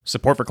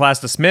Support for Class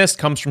Dismissed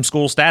comes from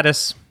School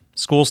Status.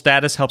 School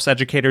Status helps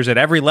educators at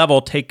every level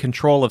take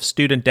control of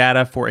student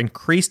data for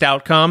increased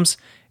outcomes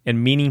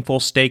and meaningful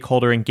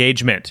stakeholder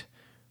engagement.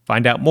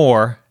 Find out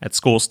more at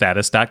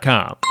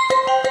schoolstatus.com.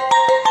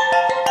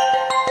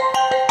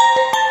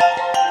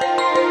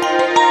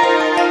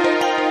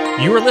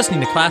 You are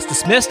listening to Class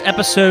Dismissed,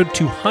 episode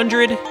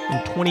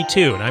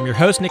 222, and I'm your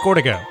host, Nick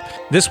Ortego.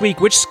 This week,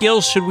 which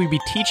skills should we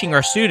be teaching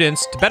our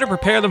students to better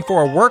prepare them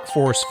for a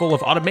workforce full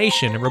of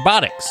automation and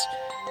robotics?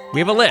 We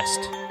have a list.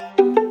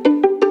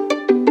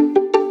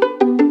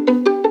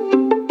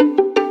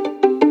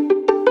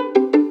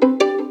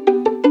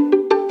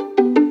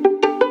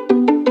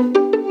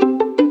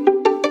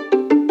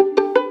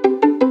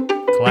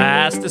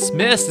 Class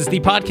Dismissed is the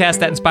podcast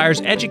that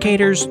inspires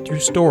educators through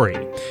story.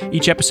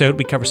 Each episode,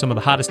 we cover some of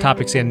the hottest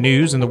topics and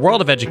news in the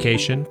world of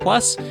education.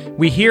 Plus,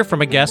 we hear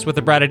from a guest with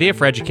a bright idea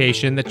for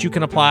education that you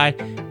can apply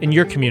in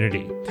your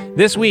community.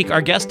 This week,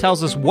 our guest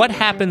tells us what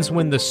happens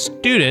when the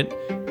student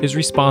is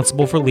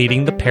responsible for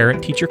leading the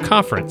parent-teacher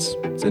conference.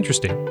 It's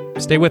interesting.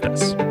 Stay with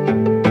us.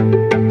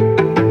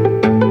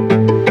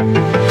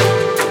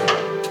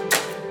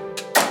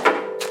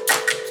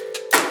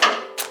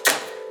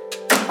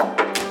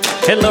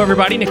 Hello,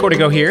 everybody. Nick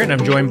Ortego here, and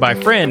I'm joined by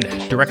friend,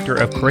 Director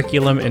of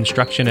Curriculum,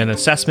 Instruction, and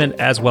Assessment,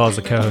 as well as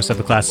the co-host of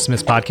the Class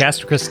Dismissed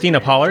podcast,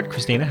 Christina Pollard.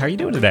 Christina, how are you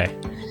doing today?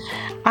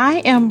 I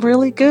am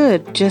really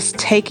good, just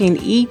taking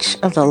each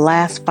of the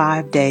last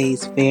 5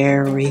 days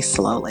very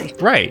slowly.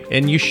 Right,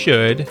 and you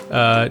should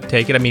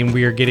take it. I mean,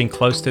 we are getting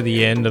close to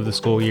the end of the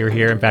school year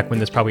here. In fact, when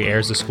this probably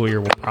airs, the school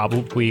year will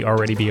probably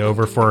already be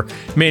over for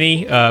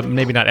many,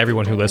 maybe not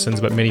everyone who listens,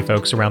 but many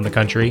folks around the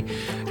country,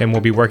 and we'll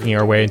be working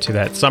our way into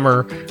that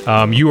summer.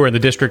 You are in the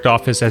district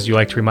office, as you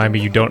like to remind me.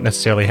 You don't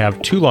necessarily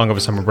have too long of a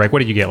summer break.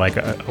 What do you get, like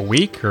a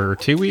week or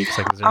 2 weeks?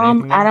 Like, is there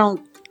anything I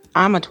don't.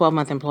 I'm a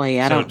 12-month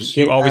employee. I don't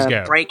you get always a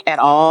go. break at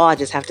all. I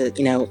just have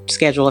to,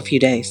 schedule a few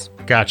days.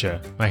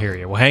 Gotcha. I hear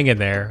you. Well, hang in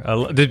there.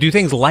 Do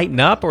things lighten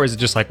up, or is it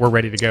just like we're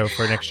ready to go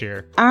for next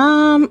year?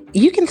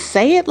 You can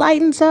say it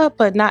lightens up,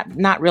 but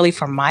not really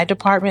for my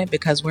department,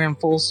 because we're in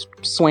full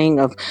swing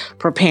of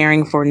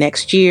preparing for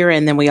next year,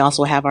 and then we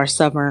also have our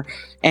summer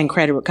and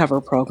credit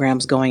recovery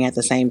programs going at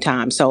the same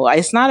time. So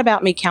it's not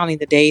about me counting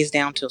the days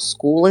down till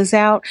school is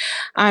out.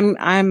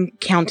 I'm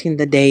counting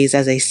the days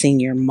as a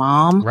senior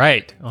mom.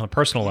 Right, on a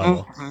personal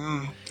level.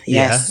 Mm-hmm.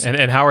 Yes. Yeah.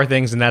 And how are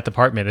things in that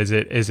department? Is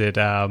it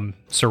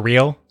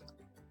surreal?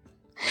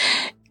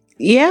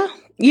 Yeah.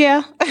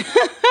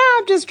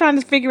 I'm just trying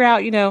to figure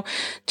out,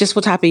 just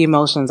what type of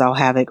emotions I'll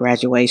have at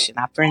graduation.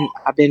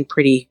 I've been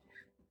pretty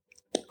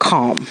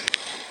calm.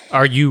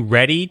 Are you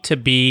ready to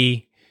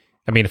be?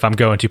 I mean, if I'm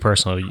going too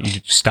personal, you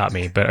just stop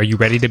me. But are you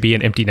ready to be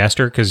an empty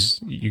nester?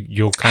 Because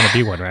you'll kind of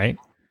be one, right?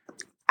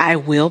 I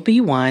will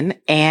be one,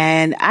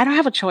 and I don't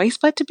have a choice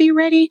but to be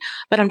ready,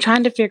 but I'm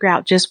trying to figure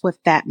out just what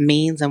that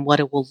means and what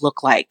it will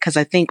look like, because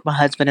I think my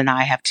husband and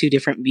I have two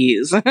different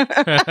views. All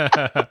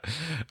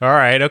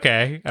right,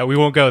 okay. We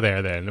won't go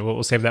there then.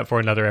 We'll save that for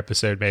another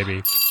episode,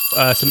 maybe.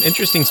 Some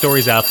interesting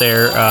stories out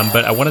there,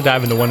 but I want to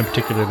dive into one in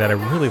particular that I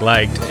really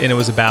liked, and it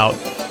was about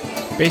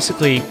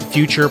basically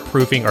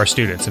future-proofing our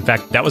students. In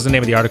fact, that was the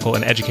name of the article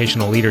in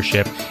Educational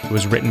Leadership. It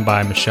was written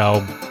by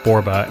Michelle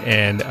Borba,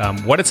 and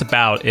what it's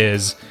about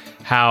is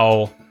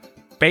how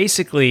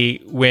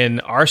basically when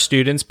our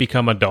students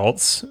become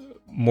adults,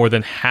 more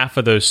than half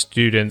of those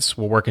students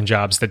will work in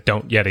jobs that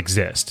don't yet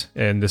exist.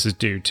 And this is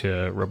due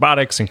to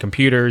robotics and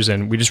computers,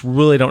 and we just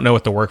really don't know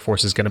what the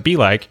workforce is going to be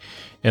like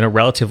in a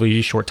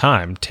relatively short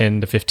time,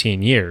 10 to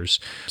 15 years.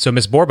 So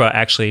Ms. Borba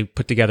actually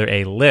put together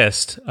a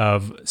list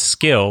of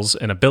skills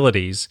and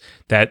abilities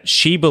that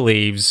she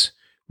believes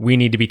we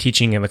need to be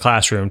teaching in the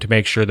classroom to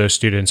make sure those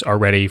students are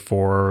ready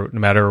for no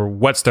matter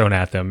what's thrown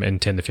at them in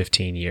 10 to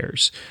 15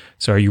 years.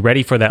 So are you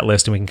ready for that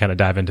list? And we can kind of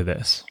dive into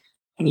this.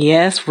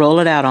 Yes, roll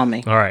it out on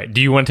me. All right.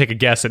 Do you want to take a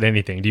guess at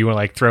anything? Do you want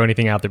to throw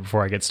anything out there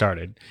before I get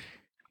started?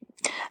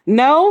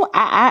 No,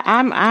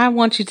 I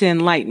want you to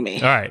enlighten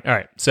me. All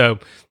right. So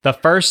the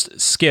first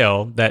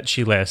skill that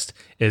she lists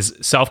is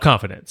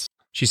self-confidence.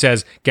 She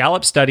says,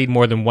 Gallup studied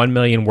more than 1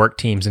 million work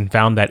teams and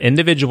found that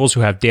individuals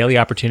who have daily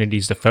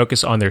opportunities to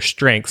focus on their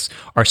strengths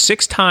are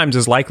 6 times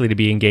as likely to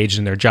be engaged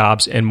in their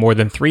jobs and more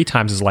than 3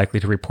 times as likely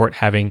to report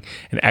having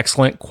an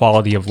excellent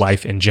quality of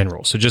life in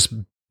general. So just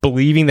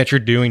believing that you're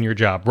doing your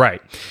job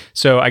right.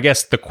 So I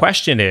guess the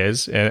question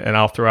is, and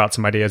I'll throw out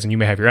some ideas and you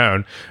may have your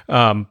own,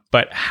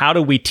 but how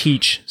do we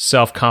teach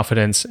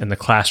self-confidence in the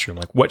classroom?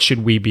 Like, what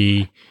should we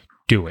be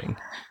doing?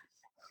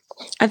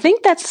 I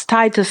think that's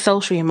tied to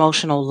social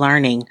emotional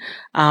learning,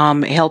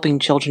 helping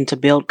children to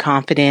build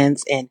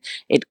confidence, and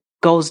it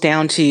goes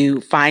down to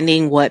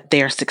finding what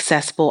they're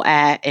successful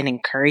at and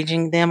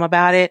encouraging them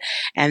about it,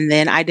 and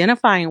then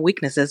identifying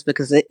weaknesses,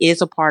 because it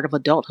is a part of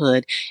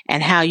adulthood,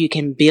 and how you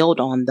can build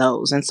on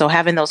those. And so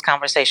having those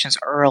conversations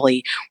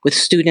early with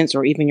students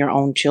or even your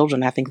own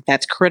children, I think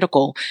that's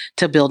critical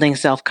to building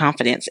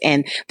self-confidence.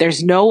 And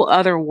there's no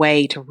other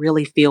way to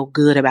really feel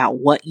good about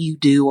what you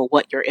do or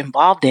what you're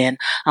involved in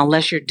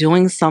unless you're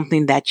doing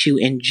something that you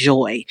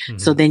enjoy. Mm-hmm.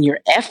 So then your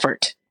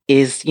effort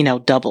is,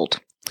 doubled.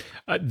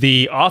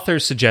 The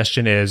author's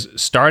suggestion is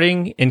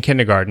starting in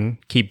kindergarten,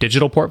 keep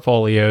digital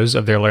portfolios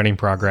of their learning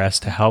progress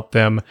to help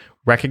them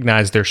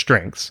recognize their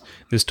strengths.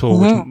 This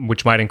tool,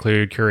 which might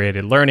include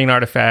curated learning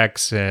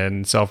artifacts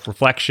and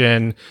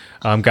self-reflection,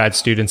 guides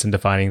students in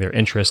defining their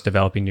interests,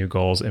 developing new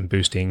goals, and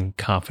boosting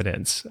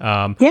confidence.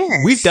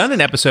 Yes. We've done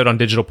an episode on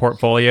digital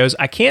portfolios.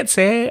 I can't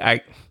say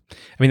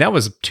I mean, that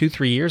was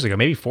 2-3 years ago,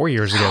 maybe 4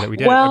 years ago that we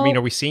did it. I mean,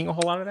 are we seeing a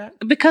whole lot of that?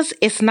 Because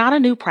it's not a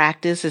new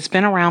practice. It's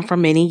been around for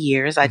many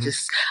years. I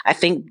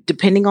think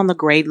depending on the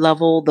grade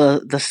level,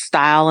 the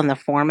style and the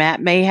format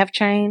may have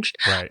changed.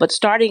 Right. But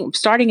starting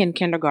in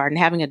kindergarten,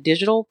 having a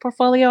digital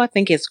portfolio, I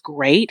think is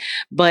great.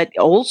 But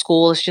old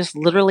school is just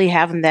literally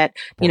having that,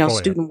 Portfolio.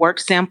 Student work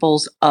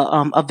samples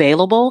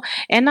available.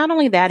 And not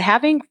only that,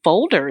 having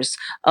folders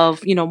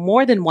of,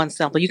 more than one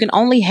sample. You can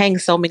only hang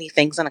so many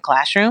things in a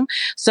classroom.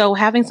 So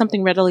having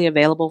something readily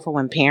available for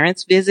when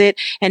parents visit.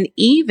 And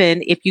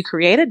even if you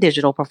create a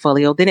digital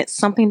portfolio, then it's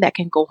something that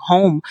can go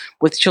home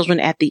with children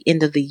at the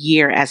end of the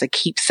year as a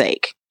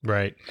keepsake.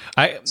 Right.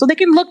 So they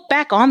can look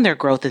back on their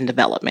growth and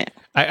development.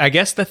 I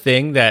guess the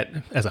thing that,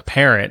 as a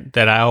parent,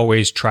 that I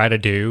always try to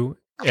do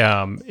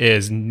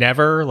is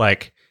never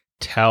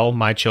tell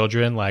my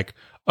children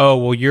oh,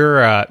 well,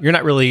 you're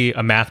not really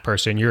a math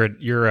person.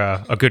 You're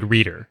a good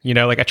reader.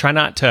 I try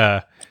not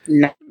to,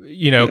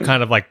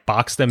 kind of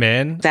box them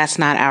in. That's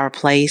not our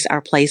place.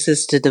 Our place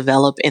is to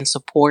develop and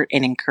support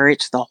and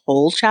encourage the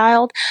whole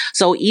child.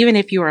 So even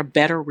if you're a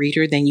better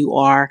reader than you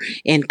are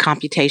in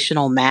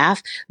computational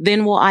math,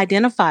 then we'll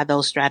identify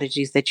those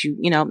strategies that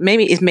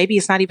maybe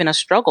it's not even a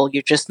struggle.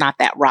 You're just not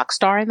that rock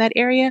star in that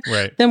area.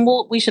 Right. Then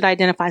we should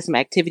identify some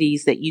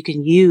activities that you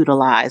can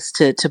utilize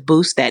to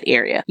boost that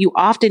area. You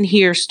often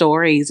hear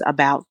stories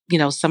about,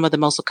 some of the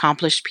most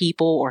accomplished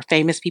people or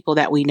famous people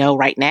that we know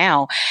right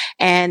now.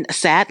 And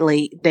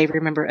sadly, they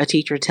remember a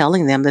teacher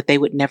telling them that they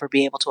would never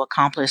be able to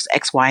accomplish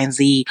X, Y, and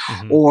Z,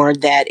 or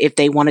that if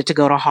they wanted to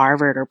go to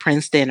Harvard or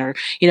Princeton or,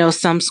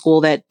 some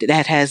school that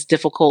has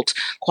difficult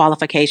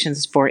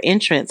qualifications for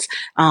entrance,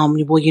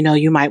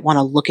 you might want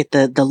to look at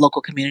the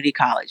local community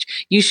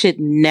college. You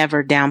should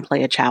never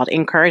downplay a child.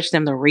 Encourage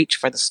them to reach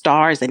for the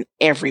stars in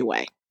every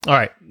way. All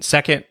right.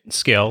 Second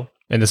skill,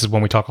 and this is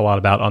one we talk a lot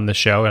about on the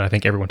show, and I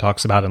think everyone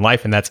talks about in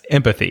life, and that's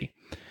empathy.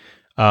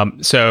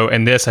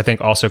 And this, I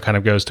think, also kind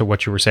of goes to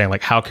what you were saying,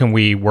 how can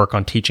we work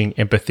on teaching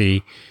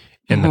empathy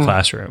in the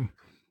classroom?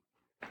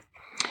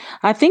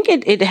 I think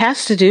it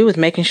has to do with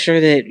making sure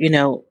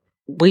that,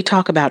 we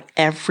talk about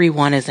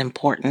everyone is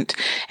important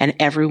and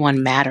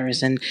everyone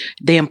matters, and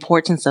the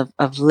importance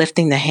of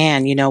lifting the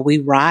hand. We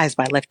rise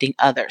by lifting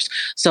others.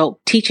 So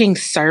teaching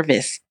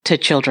service to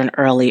children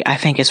early, I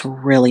think, is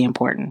really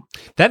important.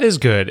 That is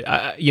good.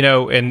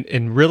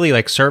 And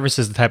really service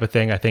is the type of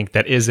thing I think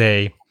that is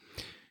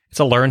it's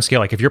a learned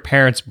skill. If your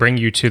parents bring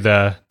you to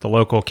the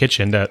local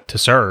kitchen to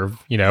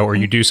serve, or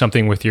you do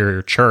something with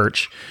your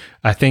church,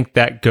 I think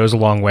that goes a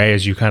long way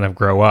as you kind of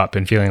grow up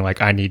and feeling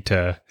like I need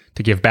to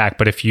give back.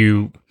 But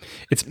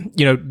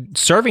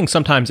serving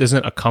sometimes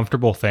isn't a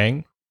comfortable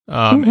thing.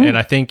 And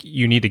I think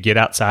you need to get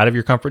outside of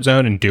your comfort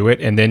zone and do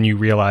it. And then you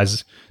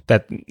realize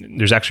that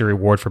there's actually a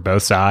reward for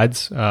both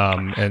sides.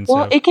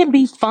 It can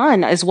be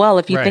fun as well.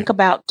 If you think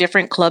about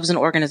different clubs and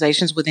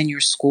organizations within your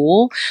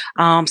school,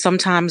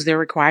 sometimes they're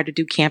required to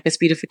do campus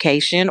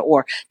beautification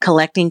or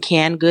collecting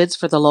canned goods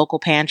for the local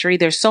pantry.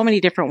 There's so many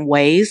different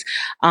ways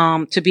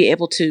to be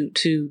able to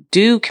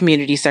do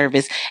community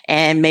service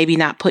and maybe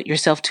not put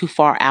yourself too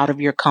far out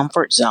of your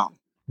comfort zone.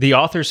 The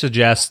author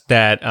suggests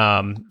that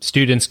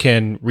students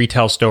can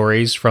retell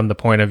stories from the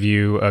point of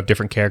view of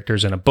different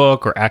characters in a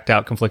book or act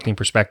out conflicting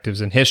perspectives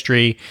in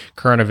history,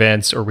 current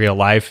events, or real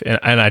life.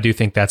 And I do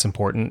think that's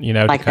important,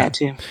 that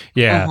too.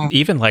 Yeah.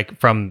 Even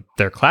from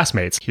their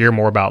classmates, hear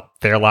more about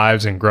their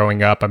lives and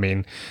growing up. I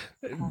mean,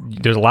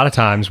 there's a lot of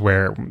times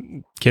where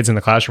kids in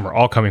the classroom are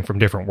all coming from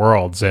different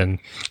worlds, and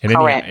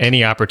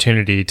any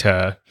opportunity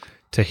to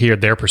hear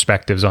their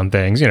perspectives on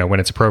things,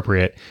 when it's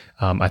appropriate,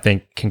 I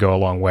think can go a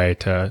long way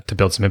to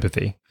build some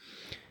empathy.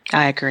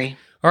 I agree.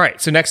 All right.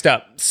 So next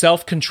up,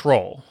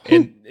 self-control.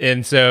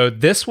 And so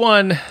this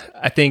one,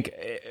 I think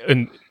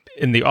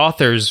in the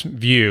author's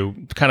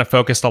view, kind of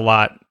focused a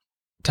lot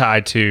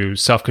tied to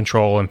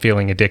self-control and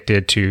feeling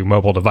addicted to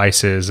mobile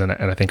devices. And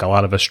I think a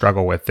lot of us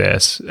struggle with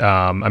this.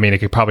 It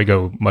could probably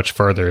go much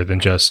further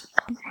than just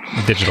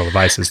digital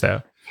devices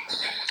though.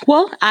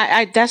 Well,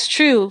 that's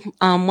true.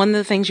 One of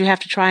the things you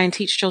have to try and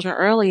teach children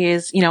early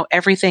is,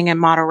 everything in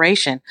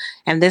moderation.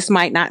 And this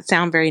might not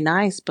sound very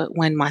nice, but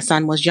when my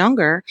son was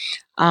younger,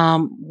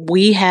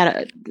 we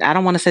had, I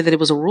don't want to say that it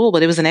was a rule,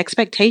 but it was an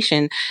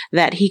expectation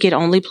that he could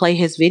only play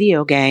his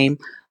video game,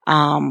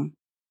 Friday,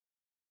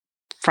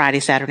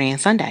 Saturday,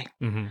 and Sunday.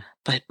 Mm-hmm.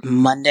 But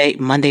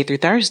Monday through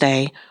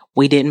Thursday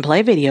we didn't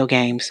play video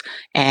games.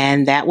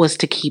 And that was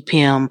to keep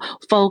him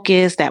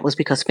focused. That was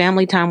because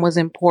family time was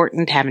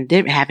important, having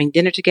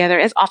dinner together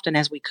as often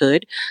as we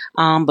could.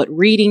 But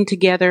reading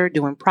together,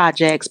 doing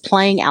projects,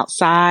 playing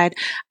outside.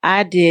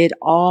 I did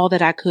all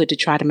that I could to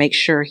try to make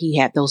sure he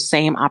had those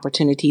same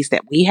opportunities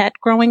that we had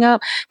growing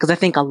up, because I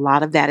think a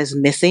lot of that is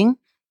missing.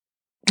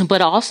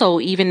 But also,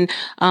 even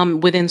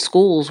within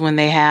schools, when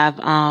they have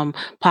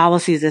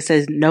policies that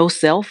says no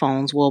cell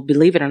phones, well,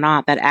 believe it or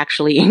not, that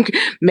actually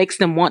makes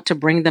them want to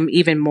bring them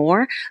even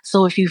more.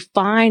 So if you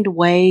find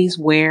ways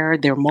where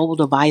their mobile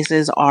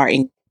devices are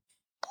in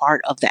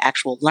part of the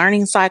actual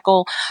learning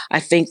cycle, I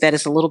think that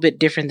it's a little bit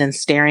different than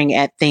staring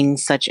at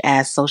things such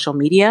as social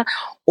media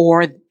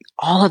or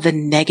all of the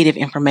negative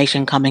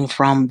information coming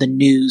from the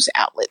news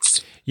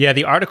outlets. Yeah,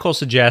 the article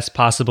suggests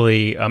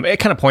possibly, it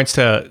kind of points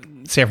to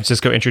San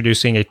Francisco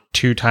introducing a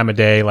 2 time a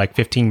day, like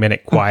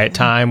 15-minute quiet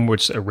time,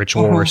 which is a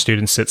ritual where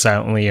students sit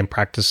silently and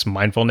practice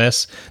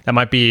mindfulness. That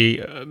might be,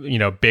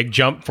 a big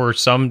jump for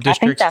some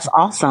districts. I think that's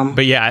awesome.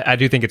 But yeah, I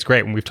do think it's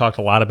great. And we've talked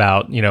a lot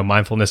about,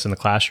 mindfulness in the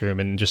classroom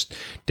and just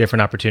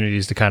different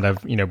opportunities to kind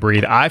of,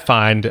 breathe. I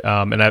find,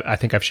 and I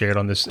think I've shared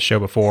on this show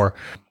before,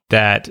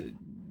 that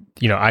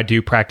I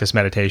do practice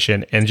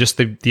meditation, and just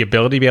the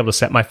ability to be able to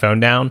set my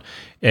phone down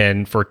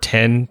and for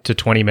 10 to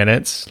 20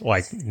 minutes,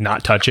 like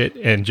not touch it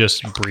and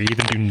just breathe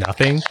and do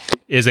nothing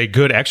is a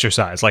good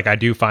exercise. Like I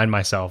do find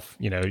myself,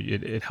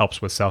 it helps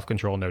with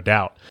self-control, no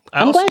doubt.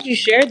 I'm glad you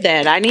shared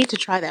that. I need to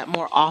try that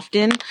more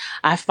often.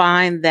 I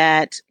find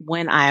that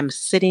when I'm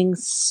sitting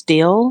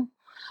still,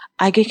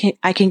 I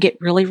can get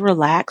really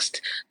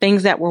relaxed.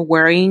 Things that were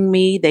worrying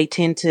me, they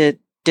tend to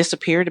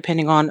disappear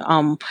depending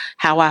on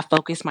how I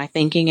focus my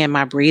thinking and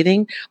my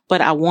breathing.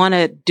 But I want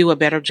to do a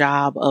better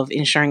job of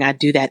ensuring I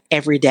do that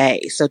every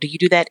day. So do you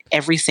do that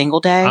every single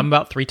day? I'm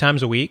about 3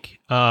 times a week.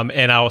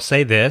 And I will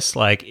say this,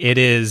 like it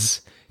is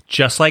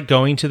just like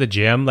going to the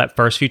gym. That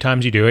first few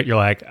times you do it, you're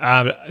like,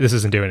 this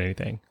isn't doing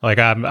anything. Like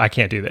I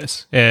can't do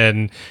this.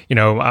 And,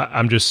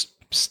 I'm just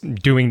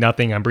doing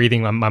nothing. I'm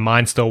breathing. My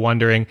mind's still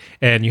wandering,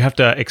 and you have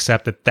to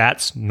accept that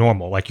that's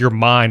normal. Like your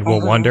mind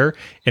will wander,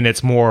 and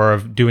it's more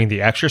of doing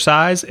the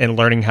exercise and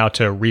learning how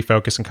to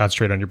refocus and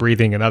concentrate on your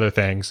breathing and other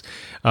things.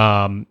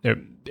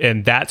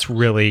 And that's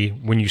really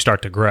when you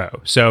start to grow.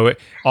 So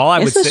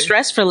it's a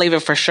stress reliever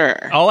for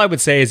sure. All I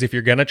would say is if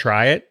you're going to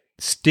try it,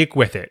 stick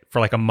with it for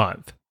like a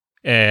month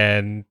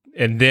and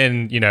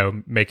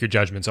then, make your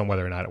judgments on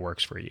whether or not it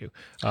works for you.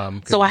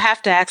 So I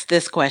have to ask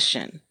this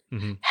question.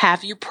 Mm-hmm.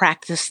 Have you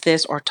practiced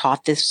this or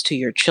taught this to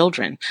your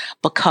children?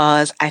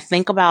 Because I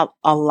think about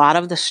a lot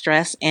of the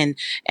stress and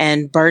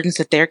burdens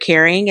that they're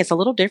carrying. It's a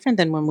little different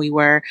than when we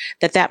were,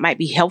 that might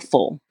be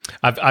helpful.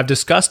 I've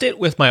discussed it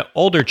with my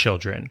older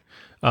children.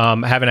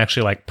 I haven't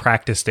actually like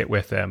practiced it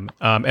with them.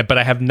 But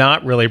I have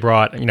not really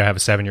brought, I have a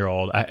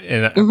 7-year-old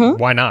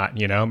why not?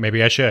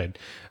 Maybe I should.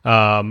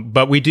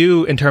 But we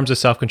do, in terms of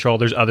self-control,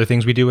 there's other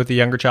things we do with the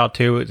younger child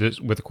too,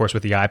 of course,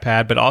 with the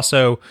iPad, but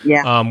also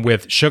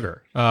with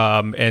sugar.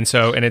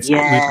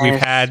 We've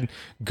had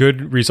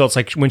good results.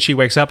 Like when she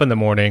wakes up in the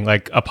morning,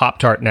 like a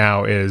Pop-Tart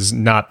now is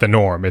not the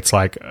norm. It's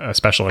like a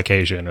special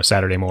occasion, a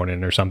Saturday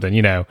morning or something,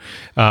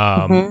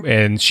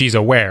 and she's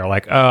aware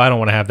like, oh, I don't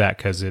want to have that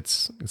because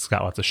it's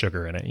got lots of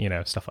sugar in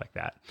it, stuff like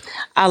that.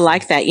 I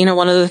like that.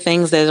 One of the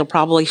things that will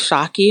probably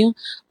shock you,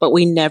 but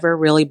we never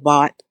really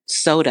bought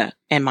soda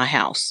in my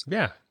house.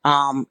 Yeah.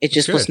 It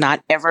just was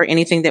not ever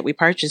anything that we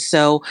purchased.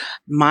 So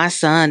my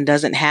son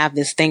doesn't have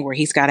this thing where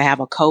he's got to have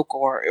a Coke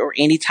or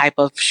any type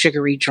of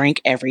sugary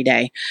drink every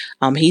day.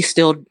 He's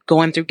still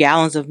going through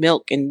gallons of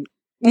milk in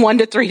 1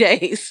 to 3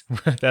 days.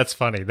 That's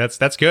funny.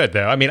 That's good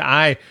though. I mean,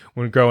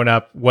 when growing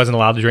up, wasn't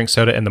allowed to drink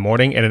soda in the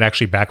morning, and it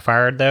actually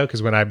backfired though,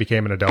 because when I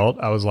became an adult,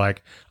 I was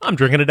like, I'm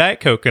drinking a Diet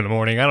Coke in the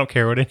morning. I don't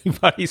care what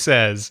anybody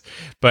says.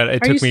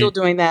 But Are you still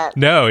doing that?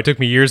 No, it took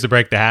me years to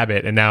break the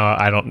habit, and now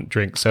I don't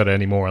drink soda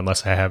anymore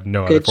unless I have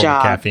no other form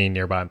of caffeine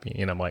nearby me,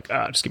 and I'm like,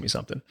 just give me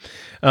something.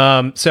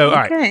 All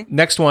right,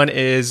 next one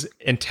is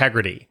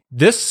integrity.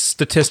 This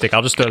statistic,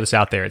 I'll just throw this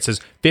out there. It says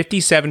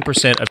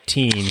 57% of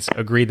teens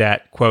agree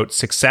that, quote,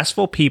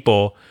 successful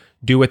people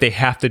do what they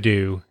have to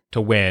do to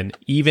win,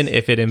 even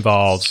if it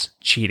involves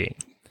cheating.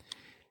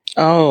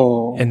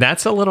 Oh. And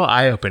that's a little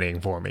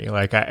eye-opening for me.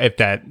 Like, if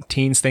that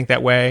teens think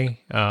that way,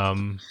 I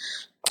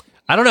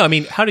don't know. I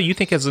mean, how do you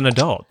think as an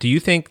adult? Do you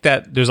think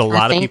that there's a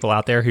lot of people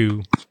out there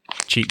who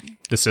cheat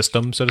the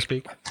system, so to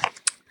speak?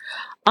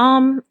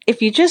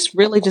 If you just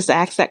really just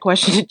ask that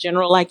question in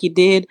general like you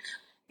did,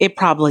 it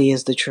probably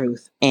is the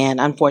truth. And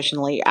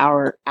unfortunately,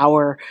 our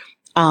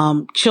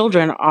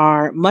children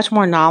are much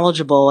more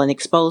knowledgeable and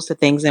exposed to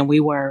things than we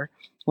were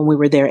when we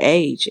were their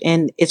age.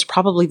 And it's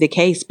probably the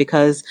case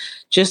because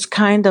just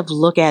kind of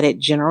look at it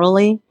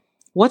generally.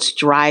 What's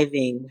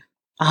driving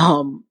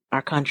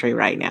our country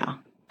right now?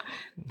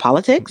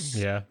 Politics?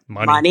 Yeah.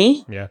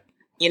 Money? Yeah.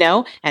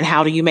 and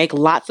how do you make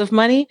lots of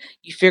money?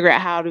 You figure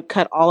out how to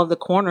cut all of the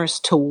corners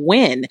to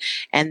win.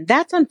 And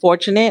that's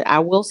unfortunate. I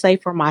will say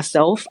for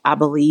myself, I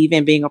believe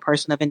in being a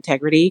person of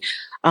integrity.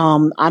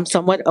 I'm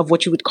somewhat of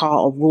what you would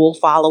call a rule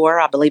follower.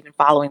 I believe in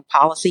following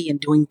policy and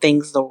doing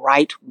things the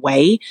right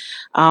way,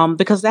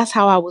 because that's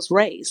how I was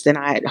raised. And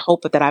I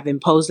hope that I've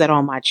imposed that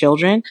on my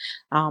children.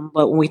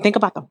 But when we think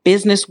about the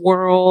business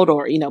world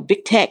or,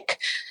 big tech,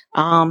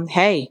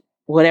 hey,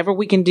 whatever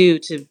we can do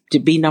to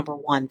be number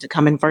one, to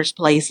come in first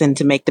place and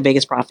to make the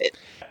biggest profit.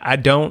 I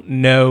don't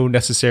know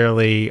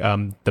necessarily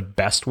the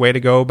best way to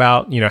go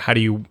about, how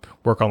do you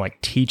work on like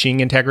teaching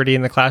integrity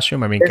in the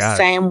classroom? I mean, the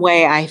same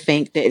way I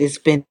think that it's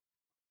been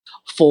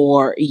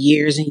for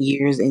years and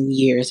years and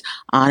years.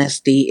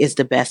 Honesty is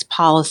the best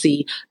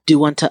policy.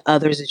 Do unto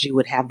others as you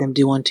would have them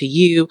do unto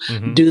you.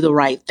 Mm-hmm. Do the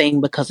right thing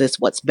because it's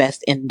what's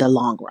best in the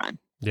long run.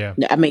 Yeah.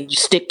 I mean, you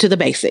stick to the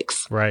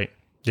basics. Right.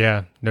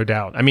 Yeah, no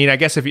doubt. I mean, I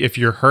guess if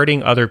you're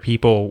hurting other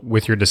people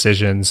with your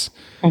decisions,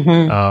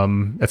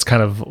 that's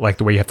kind of like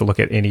the way you have to look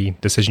at any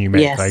decision you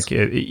make. Yes. Like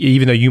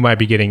even though you might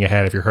be getting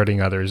ahead, if you're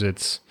hurting others,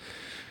 it's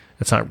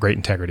not great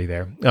integrity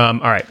there. All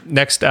right.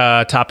 Next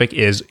topic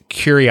is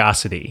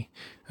curiosity.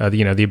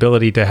 The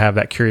ability to have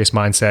that curious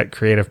mindset,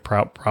 creative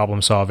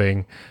problem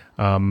solving.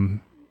 I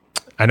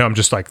know I'm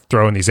just like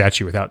throwing these at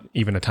you without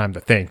even a time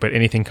to think, but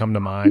anything come to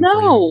mind?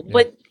 No,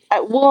 but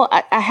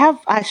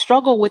I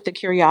struggle with the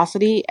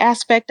curiosity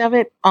aspect of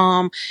it,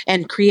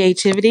 and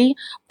creativity,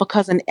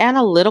 because an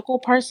analytical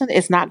person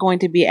is not going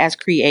to be as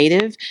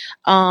creative.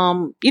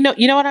 You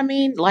know what I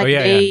mean? Like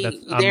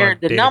they're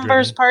the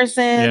numbers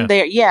person.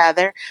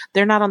 Yeah.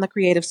 They're not on the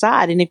creative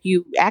side. And if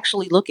you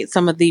actually look at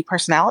some of the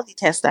personality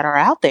tests that are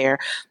out there,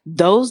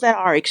 those that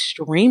are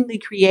extremely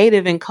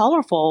creative and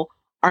colorful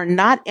are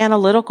not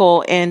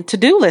analytical and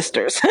to-do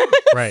listers.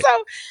 Right.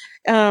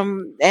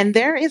 And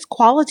there is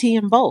quality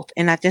in both.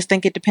 And I just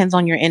think it depends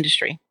on your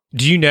industry.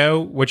 Do you know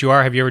what you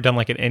are? Have you ever done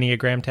like an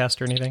Enneagram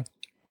test or anything?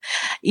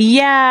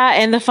 Yeah.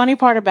 And the funny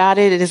part about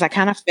it is I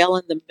kind of fell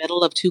in the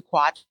middle of two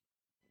quadrants.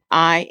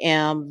 I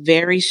am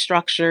very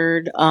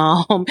structured,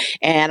 and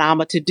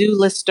I'm a to-do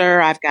lister.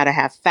 I've got to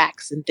have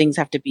facts and things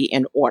have to be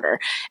in order.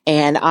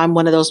 And I'm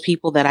one of those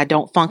people that I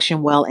don't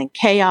function well in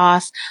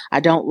chaos.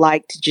 I don't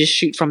like to just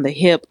shoot from the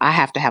hip. I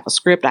have to have a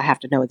script. I have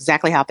to know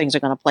exactly how things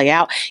are going to play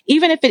out.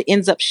 Even if it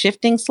ends up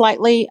shifting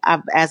slightly,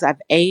 as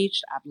I've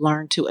aged, I've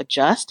learned to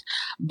adjust.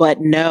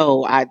 But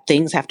no,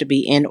 things have to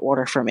be in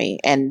order for me.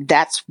 And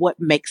that's what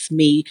makes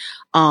me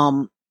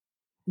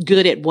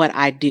good at what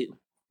I do.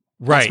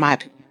 Right. That's my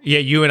opinion. Yeah,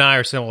 you and I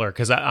are similar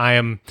because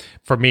I'm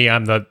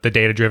the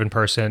data-driven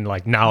person.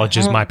 Like knowledge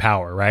is my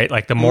power, right?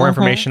 Like the more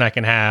information I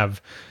can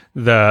have,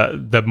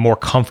 the more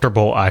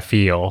comfortable I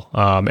feel.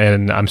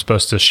 And I'm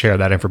supposed to share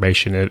that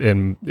information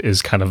and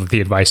is kind of the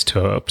advice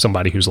to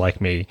somebody who's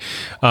like me.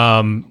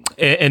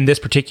 In this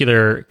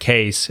particular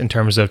case, in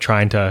terms of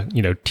trying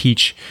to,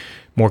 teach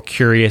more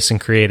curious and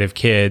creative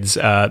kids,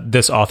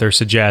 this author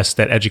suggests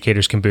that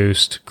educators can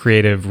boost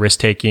creative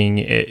risk-taking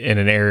in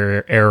an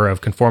era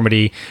of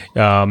conformity.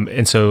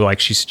 And so like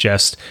she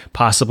suggests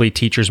possibly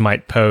teachers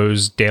might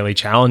pose daily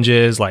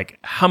challenges, like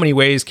how many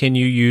ways can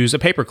you use a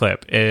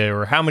paperclip,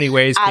 or how many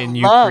ways can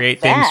you create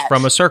things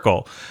from a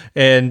circle,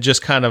 and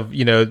just kind of,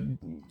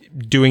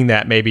 doing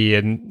that maybe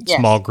in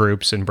small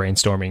groups and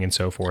brainstorming and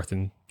so forth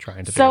and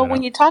trying to figure that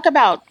when out. you talk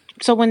about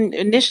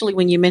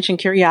when you mention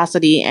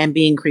curiosity and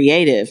being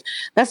creative,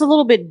 that's a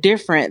little bit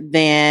different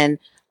than,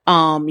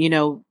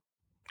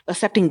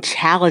 accepting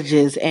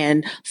challenges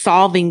and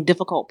solving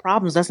difficult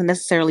problems. Doesn't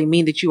necessarily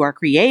mean that you are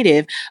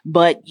creative,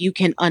 but you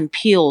can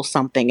unpeel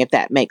something, if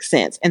that makes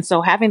sense. And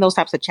so having those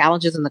types of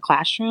challenges in the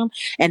classroom,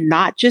 and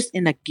not just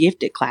in a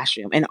gifted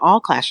classroom, in all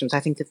classrooms, I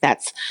think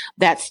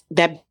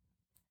that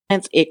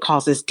it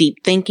causes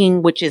deep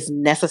thinking, which is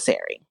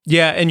necessary.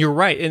 Yeah, and you're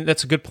right. And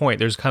that's a good point.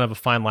 There's kind of a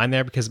fine line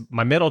there because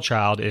my middle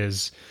child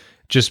is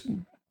just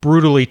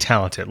brutally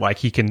talented. Like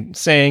he can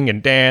sing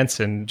and dance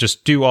and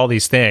just do all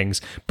these things,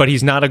 but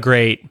he's not a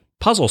great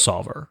puzzle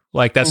solver.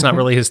 Like that's not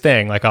really his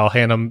thing. Like I'll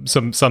hand him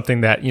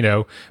something that,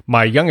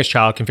 my youngest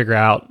child can figure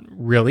out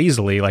real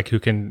easily, like who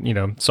can,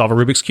 solve a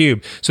Rubik's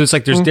Cube. So it's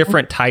like there's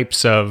different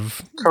types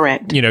of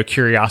correct,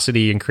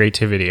 curiosity and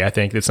creativity. I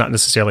think it's not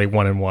necessarily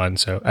one and one.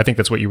 So I think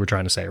that's what you were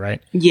trying to say,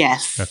 right?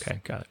 Yes.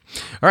 Okay, got it.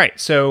 All right.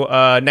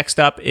 So next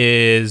up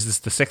is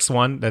the sixth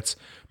one. That's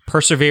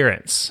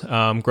perseverance,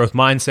 growth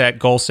mindset,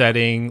 goal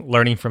setting,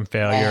 learning from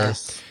failure.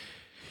 Yes.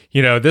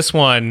 This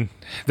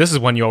is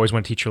one you always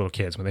want to teach your little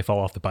kids when they fall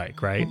off the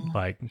bike, right?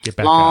 Like get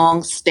back up.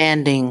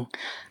 Long-standing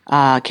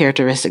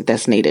characteristic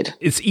that's needed.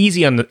 It's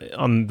easy on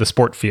the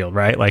sport field,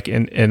 right? Like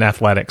in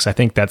athletics, I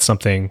think that's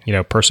something,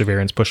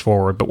 perseverance, push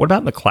forward. But what about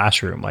in the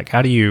classroom? Like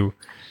how do you...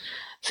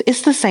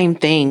 It's the same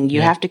thing. You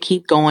have to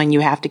keep going.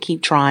 You have to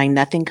keep trying.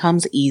 Nothing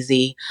comes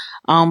easy.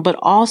 But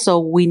also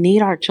we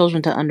need our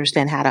children to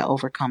understand how to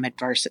overcome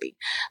adversity.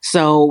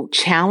 So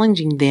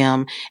challenging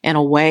them in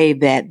a way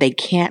that they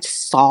can't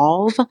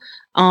solve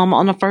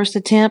on a first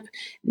attempt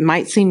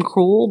might seem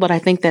cruel, but I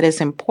think that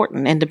it's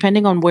important. And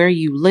depending on where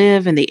you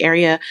live and the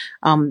area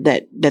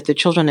that the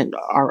children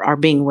are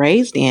being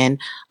raised in,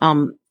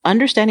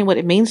 understanding what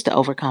it means to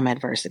overcome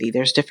adversity.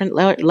 There's different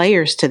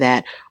layers to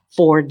that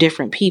for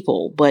different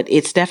people, but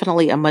it's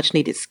definitely a much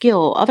needed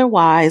skill.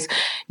 Otherwise,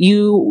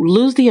 you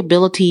lose the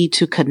ability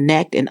to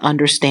connect and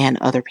understand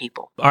other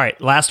people. All right,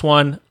 last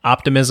one,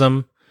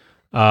 optimism.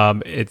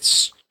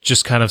 It's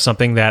just kind of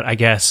something that I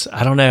guess,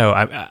 I don't know.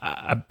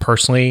 I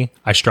personally,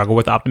 I struggle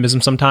with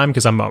optimism sometimes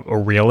because I'm a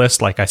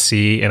realist. Like I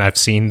see and I've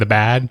seen the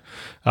bad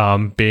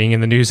being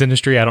in the news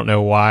industry. I don't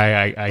know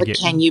why I get.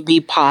 Can you be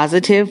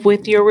positive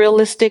with your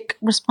realistic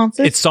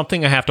responses? It's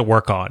something I have to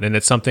work on, and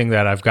it's something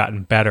that I've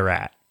gotten better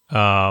at.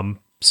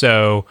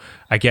 So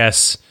I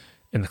guess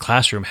in the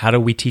classroom, how do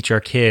we teach our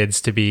kids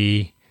to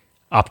be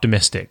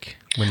optimistic?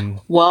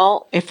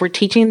 Well, if we're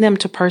teaching them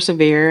to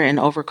persevere and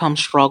overcome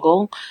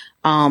struggle,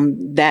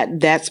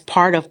 that's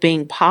part of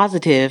being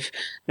positive,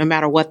 no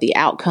matter what the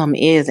outcome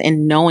is,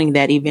 and knowing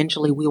that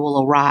eventually we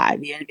will arrive.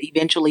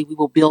 Eventually we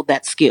will build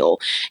that skill.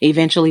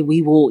 Eventually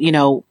we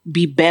will,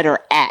 be better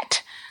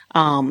at,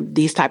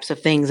 these types of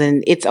things.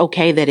 And it's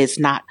okay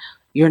that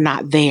you're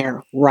not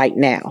there right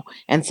now.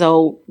 And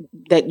so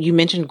that you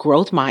mentioned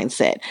growth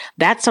mindset.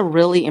 That's a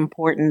really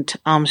important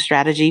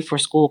strategy for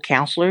school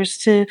counselors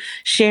to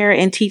share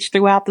and teach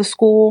throughout the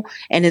school.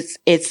 And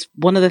it's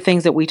one of the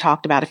things that we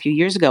talked about a few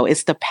years ago.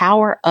 It's the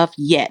power of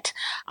yet.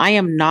 I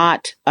am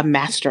not a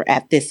master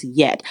at this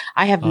yet.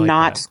 I have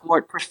not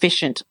scored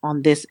proficient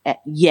on this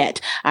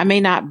yet. I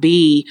may not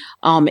be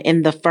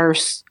in the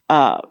first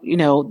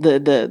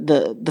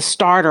the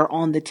starter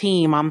on the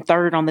team. I'm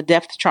third on the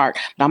depth chart,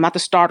 but I'm not the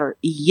starter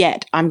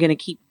yet. I'm going to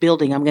keep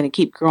building. I'm going to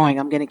keep growing.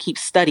 I'm going to keep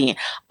studying.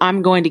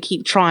 I'm going to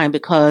keep trying,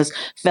 because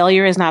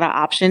failure is not an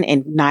option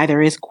and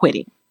neither is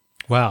quitting.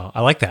 Wow,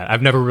 I like that.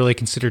 I've never really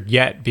considered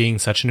yet being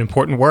such an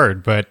important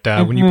word, but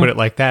when you put it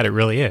like that, it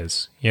really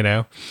is,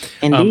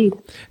 Indeed.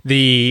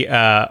 The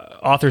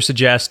author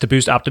suggests to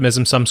boost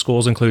optimism, some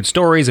schools include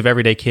stories of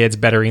everyday kids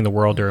bettering the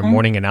world during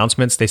morning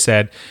announcements. They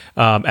said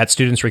at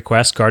students'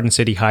 request, Garden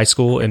City High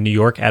School in New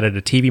York added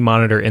a TV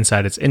monitor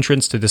inside its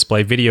entrance to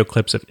display video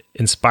clips of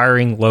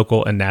inspiring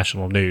local and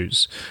national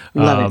news.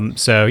 Love it.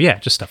 So yeah,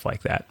 just stuff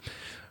like that.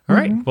 All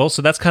right. Well,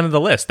 so that's kind of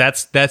the list.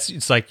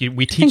 It's like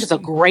we teach. I think it's a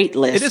great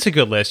list. It is a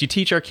good list. You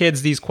teach our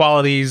kids these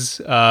qualities,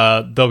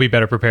 they'll be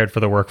better prepared for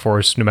the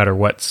workforce, no matter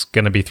what's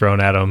going to be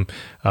thrown at them.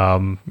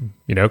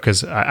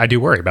 Because I do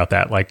worry about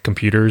that. Like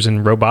computers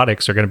and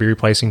robotics are going to be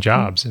replacing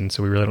jobs, and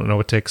so we really don't know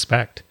what to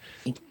expect.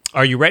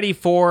 Are you ready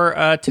for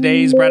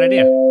today's Bright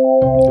Idea?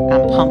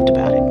 I'm pumped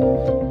about it.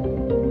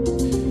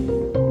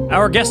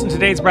 Our guest in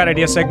today's Bright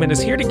Idea segment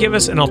is here to give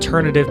us an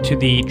alternative to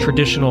the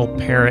traditional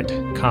parent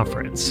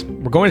conference.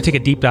 We're going to take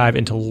a deep dive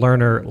into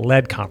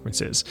learner-led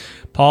conferences.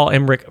 Paul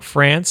Emerick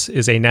France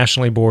is a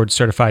nationally board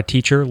certified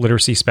teacher,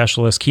 literacy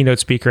specialist, keynote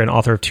speaker, and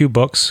author of 2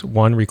 books,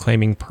 one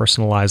Reclaiming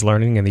Personalized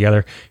Learning and the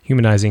other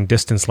Humanizing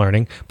Distance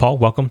Learning. Paul,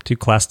 welcome to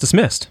Class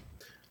Dismissed.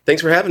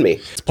 Thanks for having me.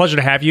 It's a pleasure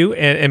to have you.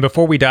 And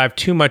before we dive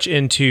too much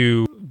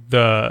into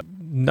the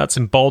nuts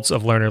and bolts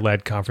of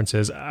learner-led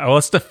conferences,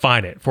 let's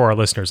define it for our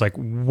listeners. Like,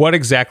 what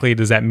exactly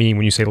does that mean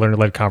when you say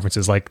learner-led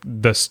conferences? Like,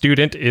 the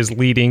student is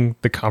leading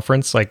the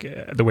conference, like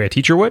the way a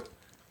teacher would?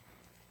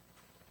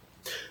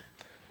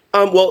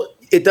 Well,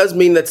 it does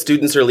mean that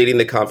students are leading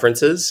the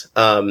conferences.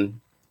 I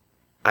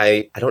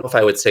don't know if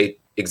I would say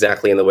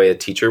exactly in the way a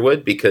teacher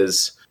would,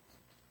 because,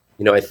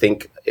 I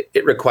think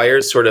it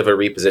requires sort of a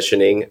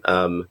repositioning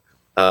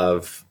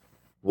of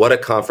what a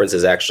conference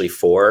is actually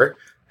for,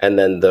 and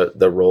then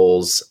the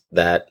roles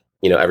that,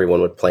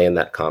 everyone would play in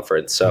that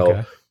conference.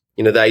 So,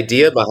 the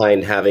idea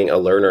behind having a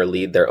learner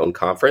lead their own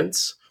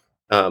conference,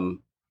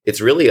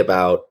 it's really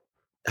about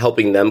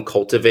helping them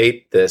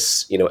cultivate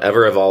this,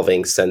 ever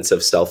evolving sense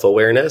of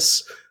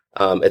self-awareness.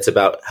 It's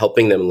about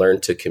helping them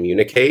learn to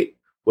communicate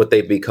what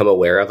they've become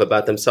aware of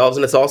about themselves.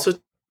 And it's also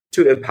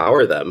to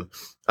empower them.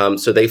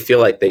 So they feel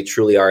like they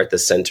truly are at the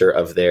center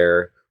of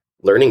their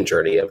learning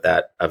journey, of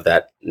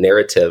that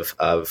narrative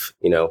of,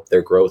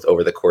 their growth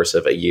over the course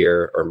of a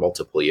year or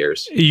multiple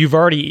years. You've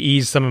already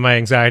eased some of my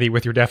anxiety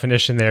with your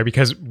definition there,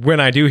 because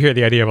when I do hear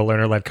the idea of a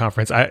learner-led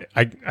conference, I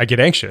get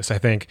anxious. I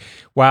think,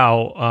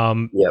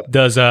 wow,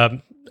 does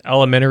a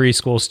elementary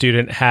school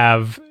student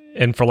have,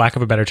 and for lack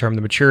of a better term,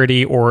 the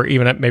maturity, or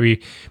even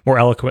maybe more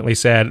eloquently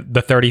said,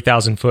 the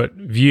 30,000 foot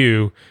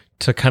view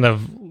to kind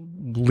of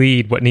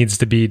lead what needs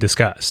to be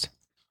discussed?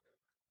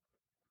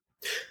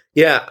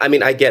 Yeah, I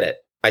mean, I get it.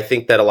 I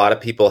think that a lot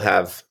of people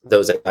have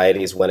those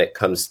anxieties when it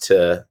comes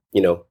to,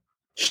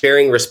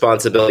 sharing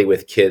responsibility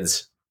with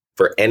kids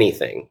for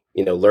anything,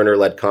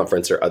 learner-led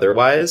conference or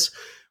otherwise,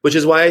 which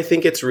is why I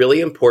think it's really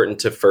important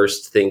to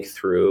first think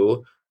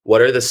through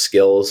what are the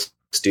skills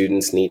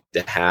students need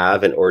to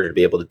have in order to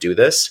be able to do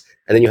this.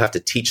 And then you have to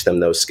teach them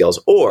those skills.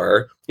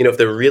 Or, if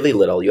they're really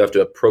little, you have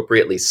to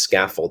appropriately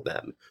scaffold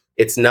them.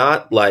 It's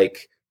not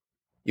like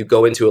you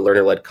go into a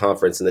learner-led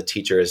conference and the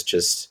teacher is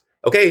just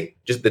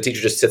the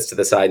teacher just sits to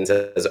the side and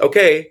says,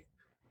 okay,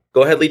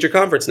 go ahead, lead your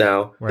conference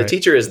now. Right. The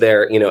teacher is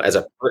there, as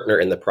a partner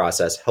in the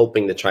process,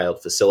 helping the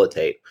child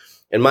facilitate.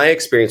 And my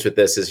experience with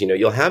this is,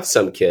 you'll have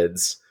some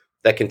kids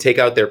that can take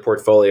out their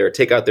portfolio or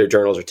take out their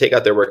journals or take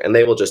out their work, and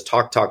they will just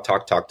talk.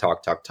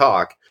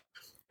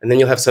 And then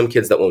you'll have some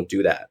kids that won't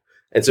do that.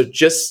 And so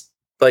just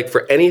like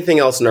for anything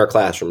else in our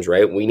classrooms,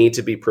 right, we need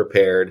to be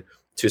prepared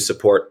to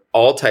support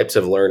all types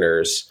of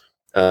learners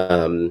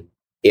in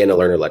a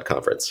learner-led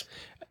conference.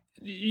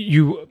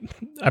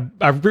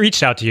 I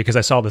reached out to you because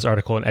I saw this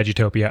article in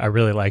Edutopia. I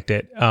really liked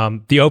it.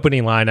 The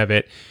opening line of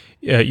it,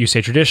 you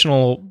say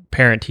traditional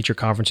parent-teacher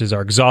conferences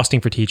are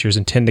exhausting for teachers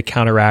and tend to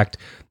counteract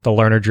the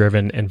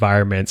learner-driven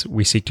environments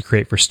we seek to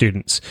create for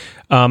students.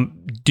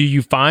 Do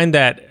you find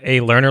that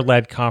a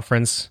learner-led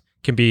conference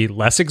can be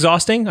less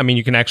exhausting? I mean,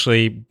 you can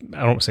actually, I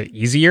don't want to say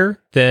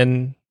easier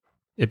than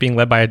it being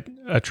led by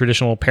a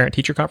traditional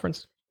parent-teacher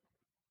conference?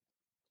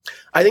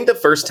 I think the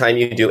first time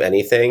you do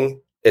anything,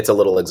 it's a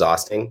little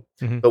exhausting.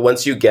 Mm-hmm. But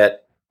once you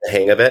get the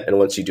hang of it, and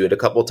once you do it a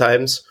couple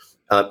times,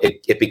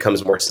 it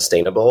becomes more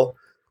sustainable.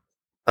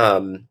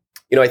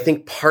 I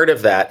think part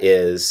of that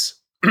is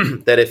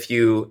that if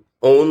you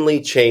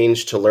only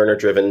change to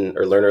learner-driven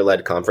or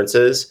learner-led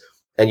conferences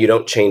and you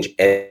don't change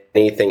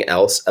anything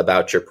else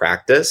about your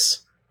practice,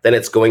 then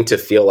it's going to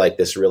feel like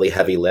this really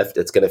heavy lift.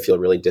 It's going to feel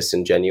really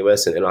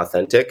disingenuous and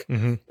inauthentic.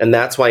 Mm-hmm. And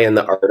that's why in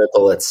the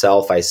article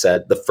itself, I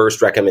said the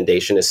first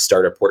recommendation is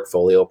start a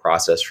portfolio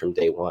process from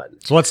day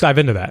one. So let's dive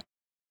into that.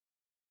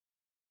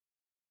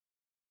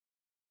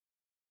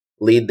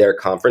 Lead their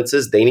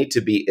conferences. They need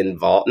to be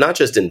involved, not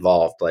just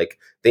involved, like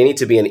they need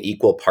to be an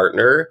equal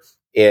partner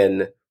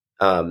in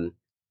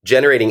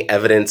generating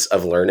evidence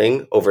of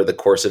learning over the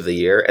course of the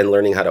year and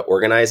learning how to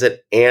organize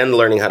it and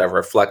learning how to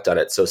reflect on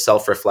it. So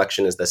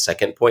self-reflection is the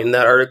second point in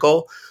that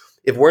article.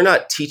 If we're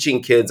not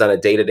teaching kids on a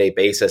day-to-day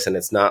basis and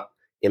it's not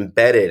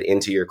embedded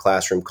into your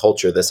classroom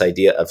culture, this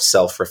idea of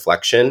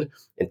self-reflection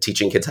and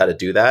teaching kids how to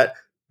do that,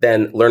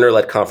 then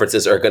learner-led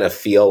conferences are going to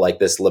feel like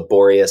this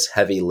laborious,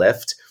 heavy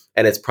lift.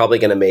 And it's probably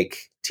going to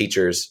make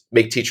teachers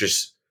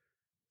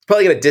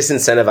probably going to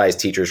disincentivize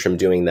teachers from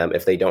doing them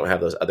if they don't have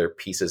those other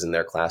pieces in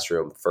their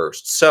classroom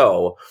first.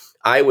 So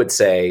I would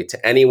say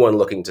to anyone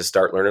looking to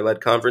start learner-led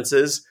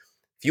conferences,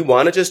 if you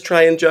want to just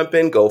try and jump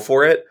in, go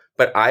for it.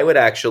 But I would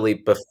actually,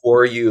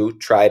 before you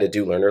try to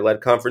do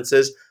learner-led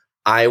conferences,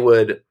 I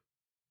would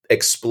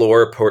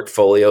explore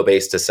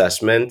portfolio-based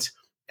assessment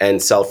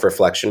and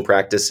self-reflection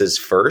practices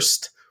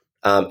first,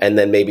 and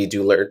then maybe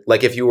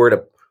if you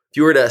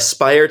were to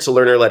aspire to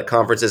learner-led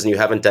conferences and you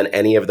haven't done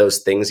any of those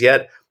things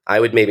yet, I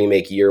would maybe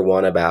make year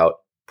one about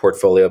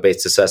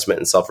portfolio-based assessment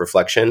and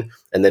self-reflection,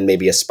 and then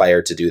maybe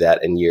aspire to do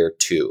that in year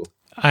two.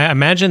 I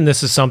imagine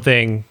this is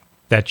something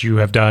that you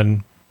have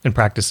done in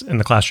practice in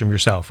the classroom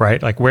yourself,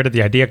 right? Like, where did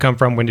the idea come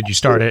from? When did you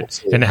start it?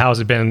 Absolutely. And how has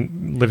it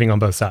been living on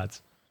both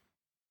sides?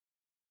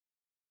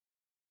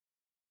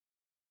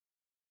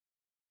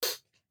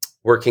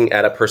 Working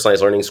at a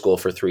personalized learning school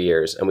for 3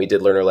 years, and we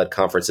did learner-led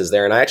conferences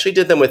there. And I actually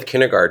did them with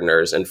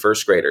kindergartners and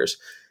first graders.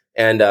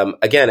 And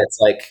again, it's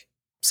like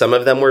some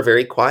of them were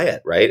very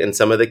quiet, right? And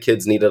some of the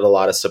kids needed a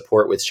lot of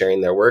support with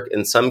sharing their work.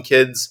 And some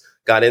kids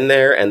got in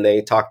there and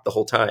they talked the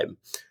whole time.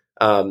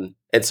 So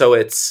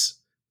I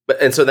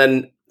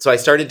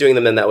started doing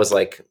them. And that was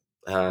like,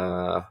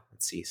 8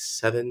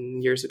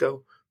 years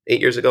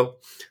ago.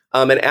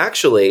 And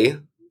actually,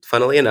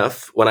 funnily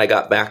enough, when I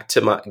got back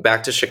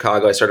to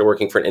Chicago, I started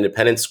working for an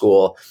independent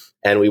school,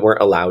 and we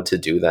weren't allowed to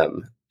do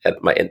them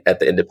at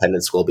the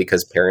independent school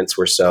because parents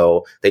were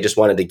they just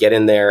wanted to get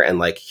in there and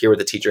like hear what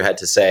the teacher had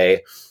to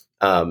say.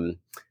 And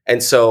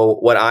so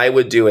what I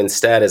would do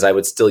instead is I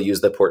would still use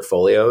the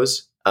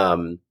portfolios,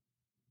 and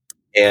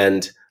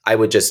I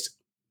would just,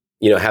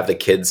 have the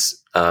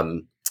kids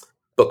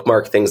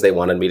bookmark things they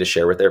wanted me to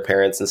share with their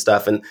parents and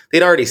stuff. And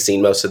they'd already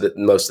seen most of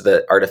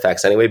the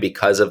artifacts anyway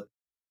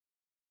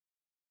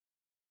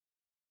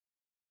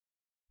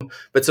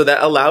but so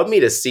that allowed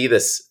me to see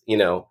this,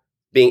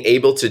 being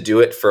able to do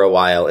it for a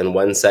while in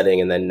one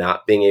setting and then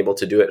not being able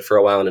to do it for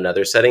a while in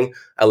another setting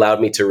allowed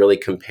me to really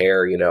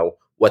compare,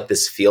 what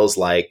this feels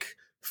like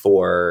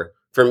for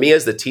me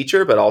as the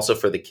teacher, but also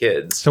for the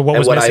kids. So what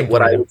was missing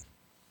for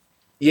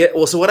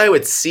you? So what I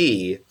would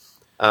see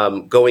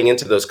going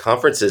into those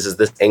conferences is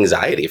this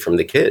anxiety from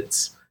the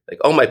kids. Like,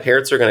 oh, my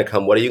parents are going to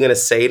come. What are you going to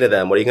say to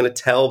them? What are you going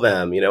to tell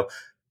them?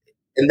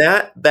 And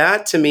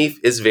that to me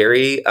is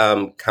very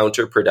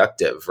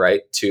counterproductive,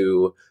 right?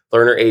 To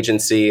learner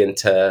agency and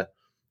to,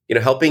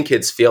 helping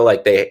kids feel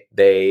like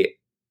they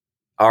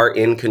are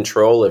in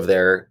control of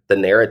the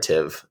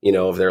narrative,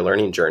 of their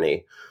learning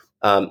journey.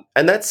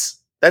 And that's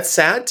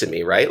sad to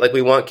me, right? Like,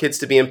 we want kids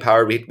to be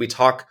empowered. We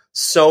talk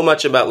so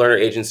much about learner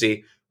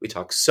agency. We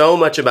talk so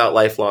much about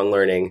lifelong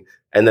learning.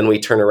 And then we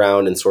turn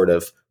around and sort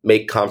of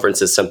make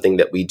conferences something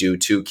that we do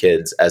to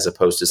kids as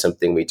opposed to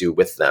something we do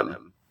with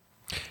them.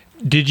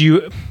 Did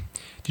you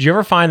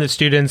ever find that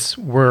students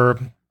were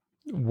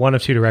one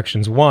of two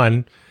directions?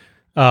 One,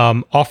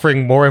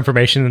 offering more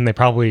information than they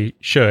probably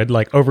should,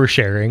 like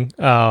oversharing,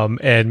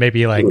 and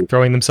maybe like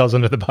throwing themselves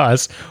under the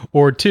bus,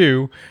 or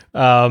two,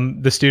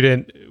 the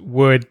student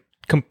would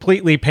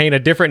completely paint a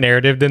different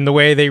narrative than the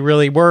way they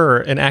really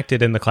were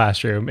enacted in the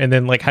classroom. And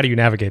then like, how do you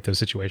navigate those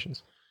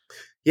situations?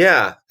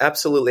 Yeah,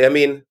 absolutely. I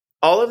mean,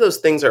 all of those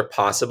things are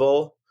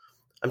possible.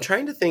 I'm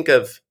trying to think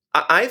of,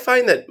 I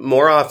find that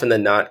more often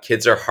than not,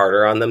 kids are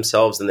harder on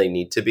themselves than they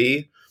need to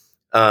be.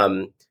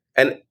 Um,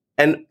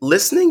 and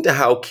listening to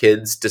how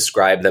kids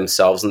describe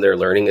themselves and their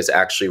learning is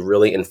actually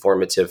really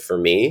informative for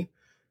me.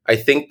 I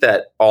think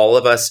that all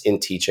of us in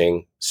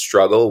teaching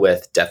struggle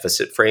with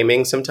deficit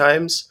framing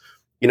sometimes,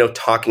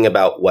 talking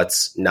about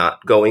what's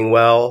not going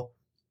well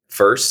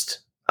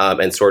first,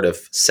 and sort of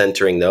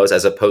centering those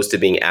as opposed to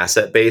being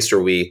asset based,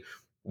 where we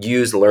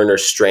use learner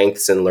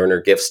strengths and learner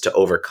gifts to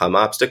overcome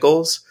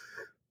obstacles.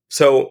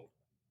 So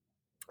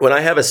when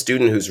I have a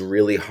student who's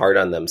really hard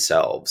on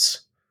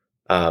themselves,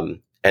 and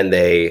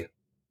they,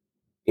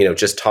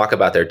 just talk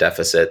about their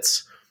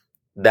deficits,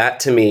 that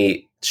to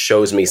me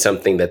shows me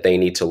something that they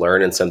need to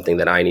learn and something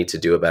that I need to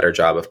do a better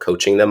job of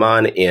coaching them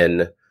on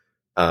in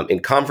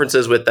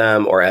conferences with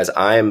them, or as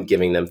I'm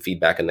giving them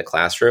feedback in the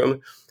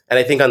classroom. And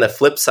I think on the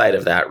flip side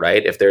of that,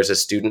 right, if there's a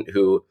student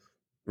who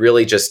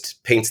really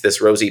just paints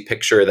this rosy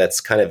picture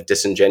that's kind of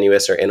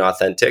disingenuous or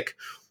inauthentic,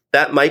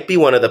 that might be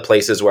one of the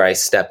places where I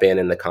step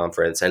in the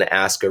conference and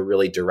ask a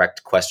really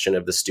direct question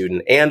of the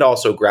student, and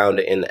also ground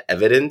it in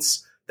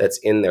evidence that's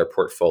in their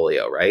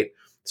portfolio, right?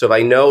 So if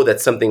I know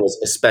that something was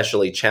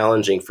especially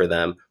challenging for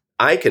them,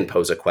 I can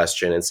pose a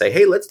question and say,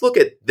 hey, let's look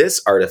at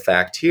this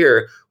artifact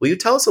here. Will you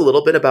tell us a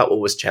little bit about what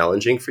was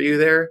challenging for you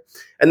there?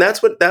 And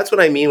that's what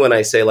I mean when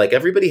I say, like,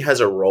 everybody has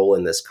a role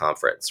in this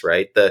conference,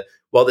 right?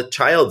 While the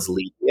child's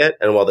leading it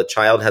and while the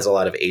child has a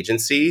lot of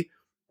agency,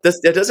 that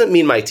doesn't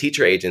mean my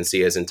teacher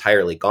agency is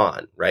entirely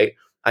gone, right?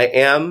 I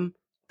am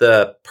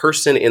the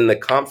person in the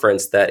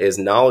conference that is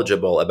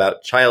knowledgeable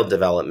about child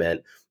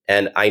development.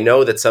 And I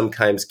know that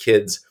sometimes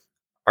kids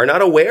are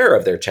not aware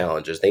of their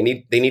challenges. They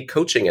need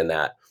coaching in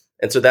that.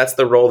 And so that's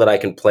the role that I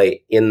can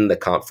play in the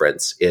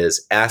conference,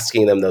 is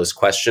asking them those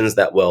questions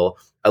that will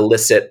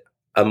elicit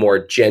a more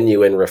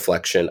genuine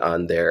reflection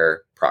on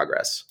their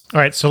progress.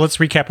 All right, so let's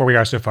recap where we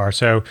are so far.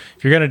 So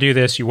if you're going to do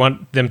this, you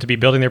want them to be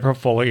building their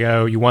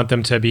portfolio. You want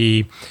them to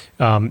be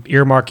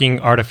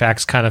earmarking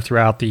artifacts kind of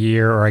throughout the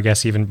year, or I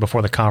guess even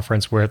before the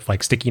conference with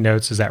like sticky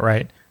notes. Is that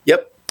right?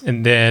 Yep.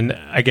 And then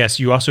I guess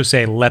you also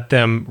say let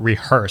them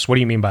rehearse. What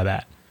do you mean by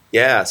that?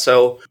 Yeah,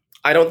 so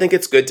I don't think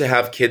it's good to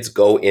have kids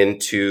go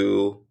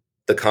into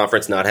the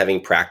conference not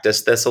having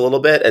practiced this a little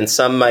bit. And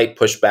some might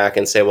push back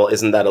and say, well,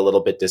 isn't that a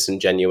little bit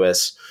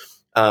disingenuous?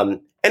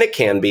 And it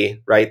can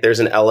be, right? There's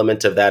an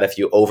element of that if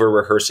you over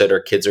rehearse it, or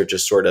kids are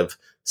just sort of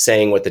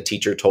saying what the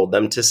teacher told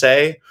them to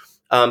say.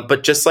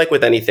 But just like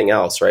with anything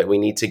else, right? We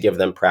need to give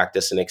them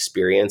practice and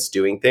experience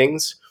doing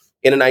things.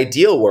 In an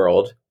ideal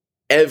world,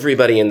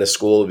 everybody in the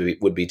school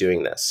would be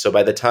doing this. So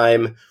by the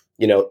time,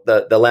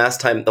 the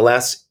last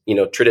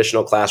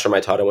traditional classroom I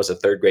taught in was a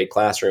third grade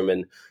classroom.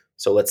 And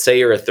so let's say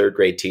you're a third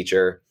grade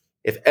teacher.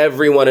 If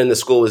everyone in the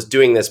school was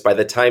doing this, by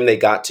the time they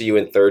got to you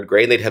in third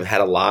grade, they'd have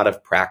had a lot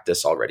of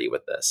practice already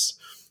with this.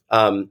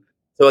 So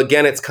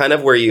again, it's kind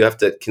of where you have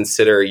to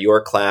consider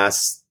your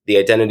class, the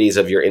identities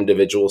of your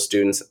individual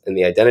students, and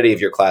the identity of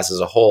your class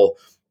as a whole,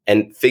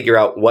 and figure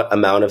out what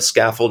amount of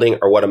scaffolding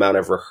or what amount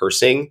of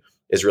rehearsing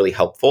is really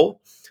helpful.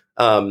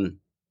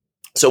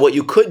 So what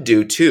you could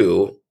do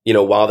too,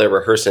 while they're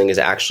rehearsing, is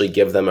actually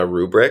give them a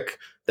rubric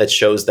that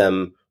shows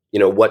them,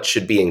 what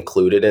should be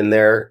included in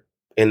their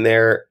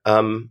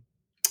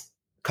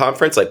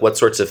conference, like what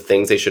sorts of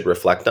things they should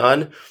reflect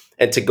on.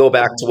 And to go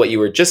back to what you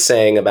were just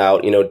saying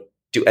about,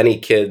 do any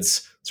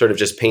kids sort of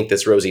just paint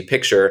this rosy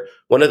picture?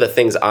 One of the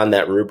things on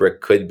that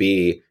rubric could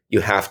be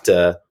you have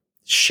to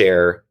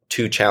share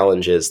 2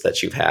 challenges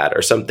that you've had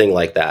or something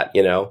like that,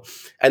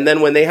 And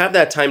then when they have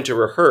that time to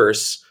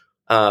rehearse,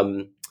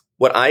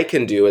 what I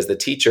can do as the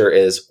teacher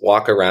is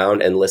walk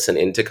around and listen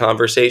into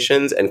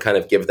conversations and kind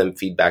of give them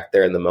feedback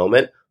there in the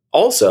moment.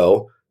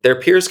 Also, their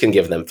peers can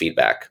give them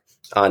feedback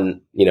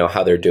on,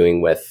 how they're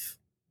doing with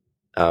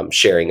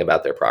sharing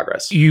about their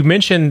progress. You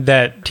mentioned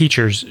that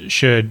teachers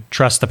should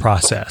trust the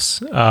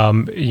process.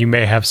 You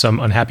may have some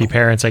unhappy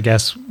parents, I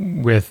guess,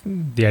 with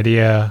the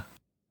idea.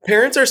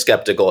 Parents are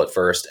skeptical at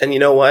first. And you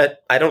know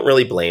what? I don't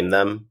really blame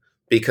them,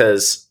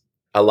 because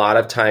a lot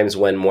of times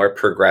when more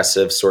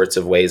progressive sorts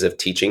of ways of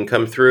teaching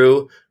come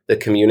through, the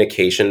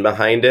communication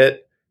behind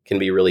it can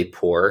be really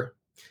poor.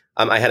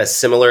 I had a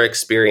similar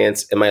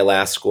experience in my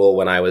last school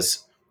when I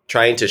was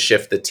trying to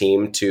shift the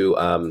team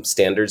to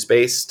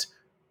standards-based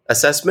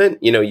assessment,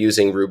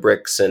 using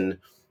rubrics and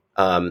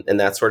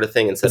that sort of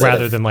thing, instead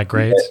rather than like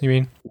grades, you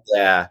mean?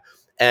 Yeah.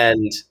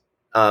 And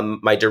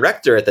my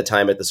director at the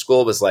time at the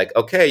school was like,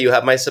 okay, you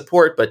have my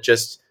support, but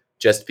just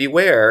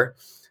beware.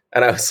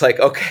 And I was like,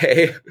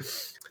 okay.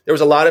 There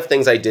was a lot of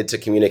things I did to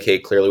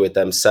communicate clearly with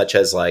them, such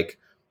as like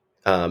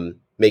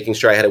making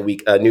sure I had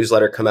a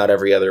newsletter come out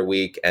every other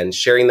week, and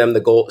sharing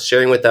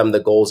with them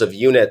the goals of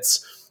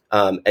units,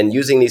 and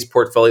using these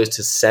portfolios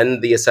to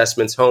send the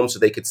assessments home so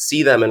they could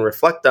see them and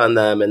reflect on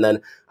them. And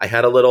then I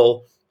had a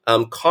little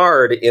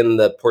card in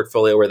the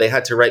portfolio where they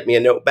had to write me a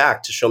note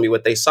back to show me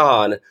what they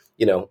saw. And,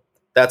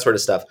 that sort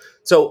of stuff.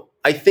 So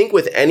I think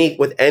with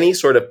any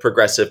sort of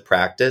progressive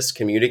practice,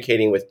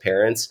 communicating with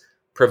parents,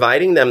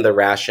 providing them the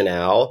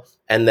rationale,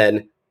 and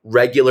then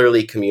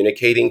regularly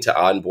communicating to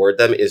onboard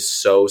them is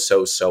so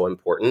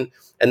important.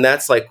 And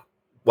that's like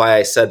why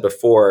I said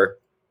before,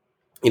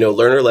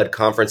 learner-led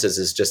conferences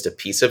is just a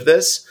piece of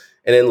this.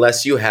 And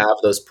unless you have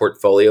those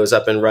portfolios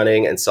up and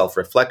running and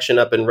self-reflection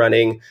up and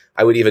running,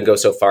 I would even go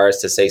so far as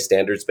to say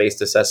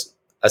standards-based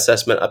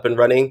assessment up and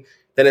running,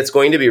 then it's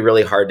going to be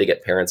really hard to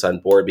get parents on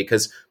board,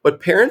 because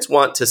what parents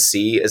want to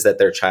see is that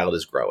their child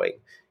is growing.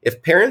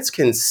 If parents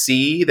can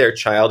see their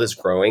child is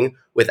growing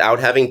without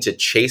having to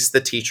chase the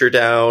teacher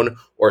down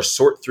or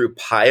sort through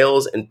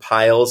piles and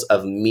piles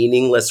of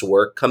meaningless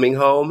work coming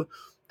home,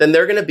 then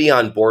they're going to be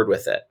on board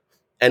with it.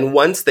 And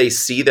once they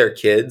see their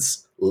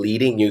kids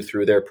leading you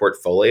through their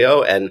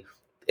portfolio and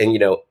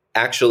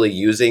actually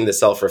using the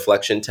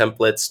self-reflection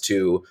templates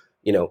to,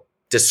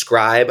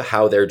 describe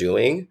how they're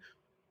doing,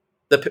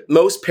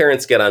 most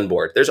parents get on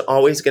board. There's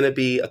always going to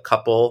be a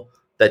couple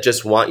that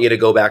just want you to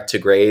go back to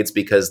grades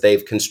because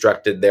they've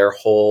constructed their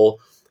whole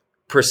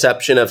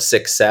perception of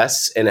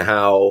success and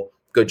how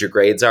good your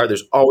grades are.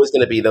 There's always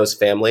going to be those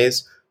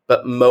families,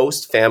 but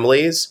most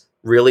families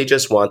really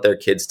just want their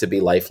kids to be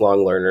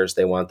lifelong learners.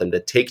 They want them to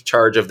take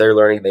charge of their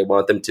learning. They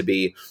want them to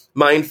be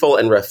mindful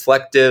and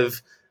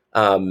reflective.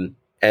 And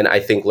I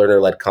think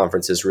learner-led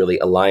conferences really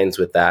aligns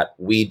with that.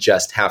 We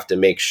just have to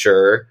make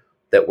sure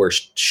that we're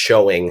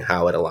showing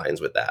how it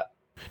aligns with that.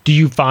 Do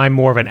you find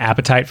more of an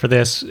appetite for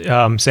this,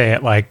 say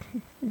at like,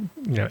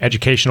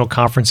 educational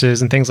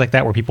conferences and things like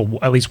that, where people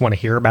at least want to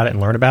hear about it and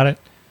learn about it?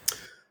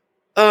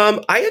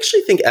 I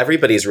actually think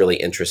everybody's really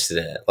interested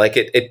in it. Like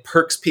it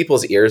perks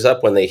people's ears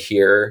up when they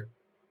hear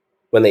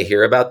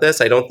about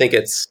this. I don't think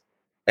it's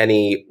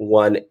any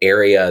one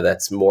area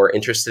that's more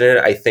interested in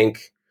it. I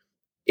think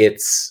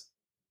it's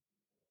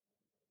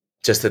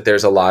just that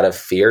there's a lot of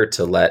fear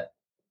to let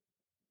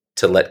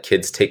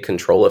kids take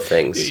control of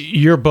things.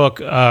 Your book,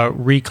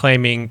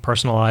 Reclaiming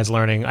Personalized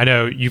Learning, I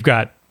know you've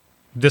got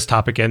this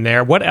topic in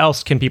there. What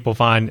else can people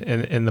find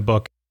in the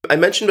book? I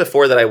mentioned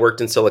before that I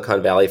worked in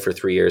Silicon Valley for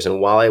 3 years.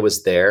 And while I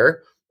was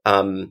there,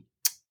 the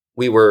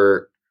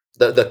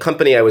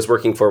company I was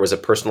working for was a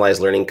personalized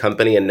learning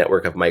company and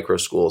network of micro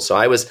schools. So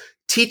I was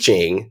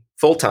teaching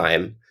full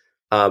time,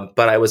 but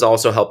I was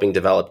also helping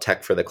develop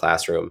tech for the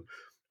classroom.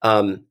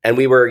 And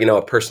we were,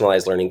 a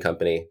personalized learning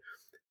company.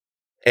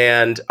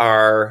 And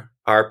our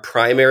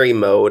primary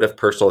mode of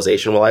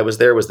personalization while I was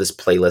there was this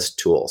playlist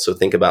tool. So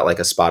think about like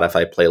a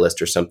Spotify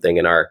playlist or something.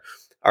 And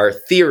our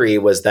theory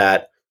was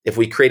that if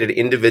we created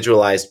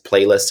individualized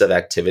playlists of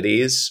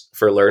activities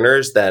for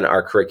learners, then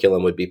our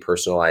curriculum would be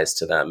personalized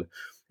to them.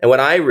 And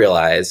what I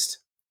realized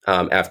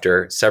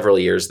after several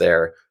years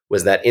there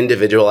was that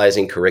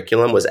individualizing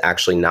curriculum was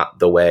actually not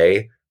the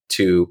way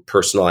to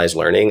personalize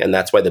learning. And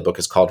that's why the book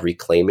is called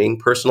Reclaiming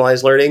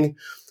Personalized Learning.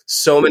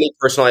 So many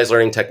personalized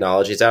learning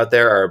technologies out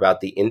there are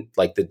about the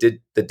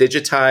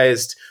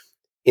digitized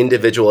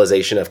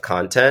individualization of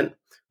content,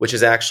 which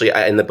is actually,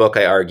 in the book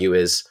I argue,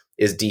 is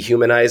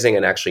dehumanizing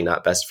and actually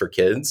not best for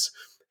kids.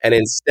 And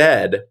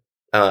instead,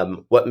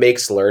 what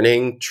makes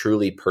learning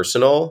truly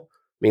personal,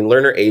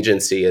 learner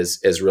agency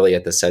is really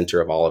at the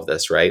center of all of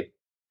this, right?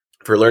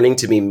 For learning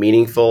to be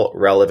meaningful,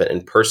 relevant,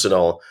 and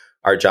personal,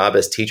 our job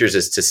as teachers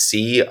is to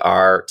see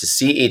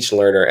each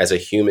learner as a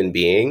human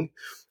being,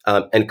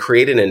 and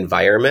create an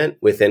environment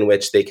within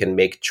which they can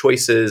make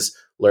choices,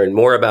 learn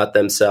more about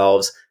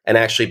themselves, and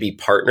actually be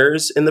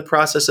partners in the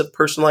process of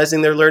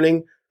personalizing their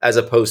learning, as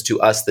opposed to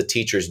us, the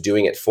teachers,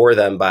 doing it for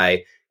them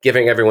by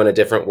giving everyone a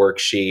different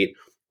worksheet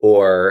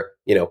or,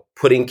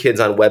 putting kids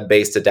on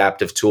web-based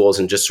adaptive tools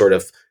and just sort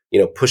of,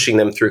 pushing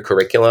them through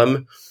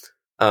curriculum.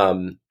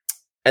 And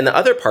the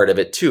other part of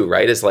it too,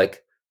 right, is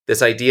like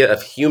this idea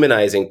of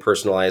humanizing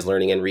personalized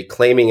learning and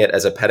reclaiming it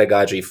as a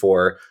pedagogy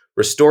for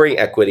restoring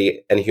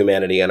equity and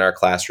humanity in our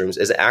classrooms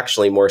is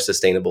actually more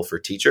sustainable for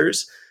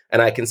teachers.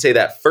 And I can say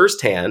that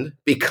firsthand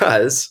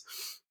because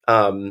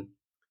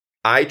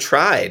I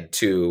tried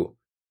to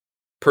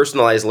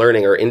personalize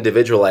learning or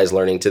individualize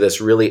learning to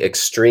this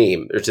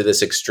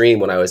extreme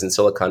when I was in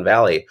Silicon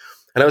Valley.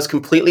 And I was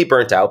completely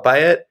burnt out by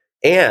it.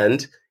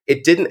 And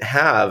it didn't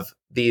have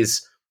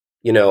these,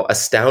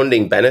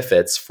 astounding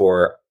benefits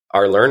for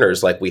our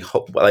learners like we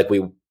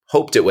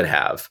hoped it would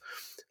have.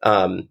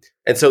 And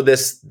so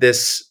this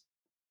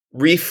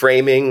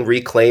reframing,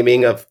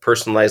 reclaiming of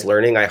personalized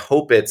learning, I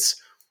hope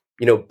it's,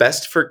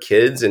 best for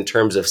kids in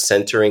terms of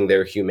centering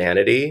their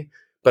humanity,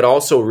 but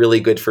also really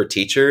good for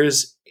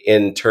teachers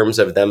in terms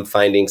of them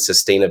finding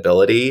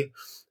sustainability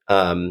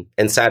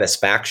and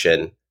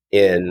satisfaction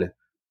in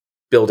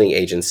building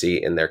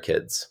agency in their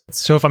kids.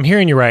 So if I'm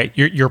hearing you right,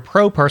 you're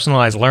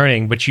pro-personalized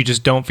learning, but you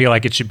just don't feel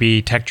like it should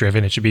be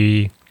tech-driven. It should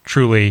be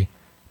truly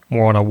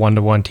more on a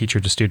one-to-one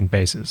teacher-to-student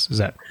basis. Is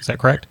that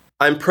correct?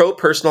 I'm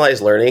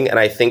pro-personalized learning, and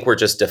I think we're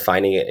just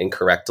defining it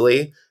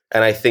incorrectly.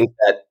 And I think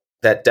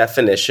that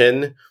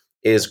definition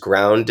is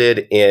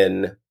grounded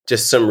in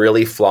just some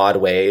really flawed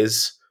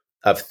ways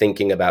of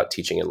thinking about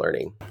teaching and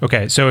learning.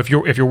 Okay, so if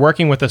you're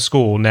working with a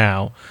school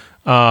now,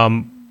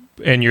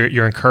 and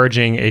you're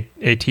encouraging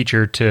a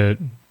teacher to,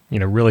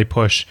 really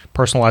push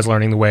personalized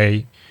learning the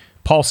way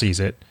Paul sees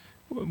it,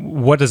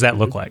 what does that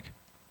look like?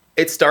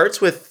 It starts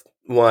with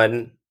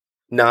one,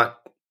 not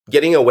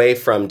getting away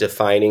from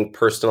defining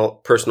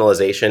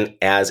personalization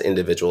as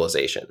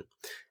individualization,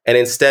 and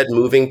instead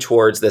moving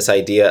towards this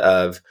idea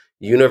of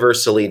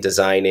universally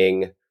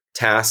designing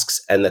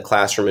tasks and the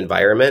classroom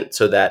environment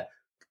so that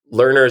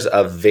learners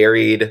of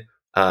varied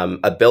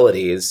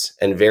abilities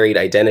and varied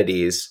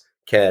identities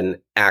can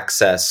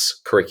access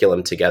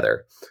curriculum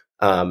together,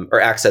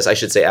 or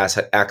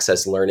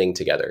access learning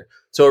together.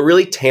 So a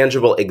really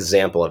tangible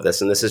example of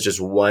this, and this is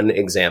just one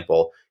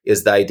example,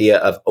 is the idea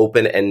of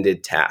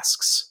open-ended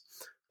tasks.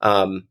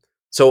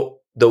 So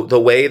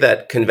the way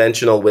that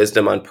conventional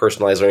wisdom on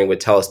personalized learning would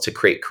tell us to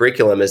create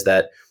curriculum is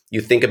that you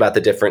think about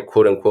the different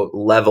quote unquote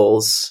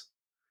levels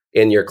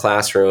in your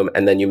classroom,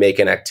 and then you make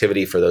an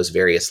activity for those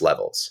various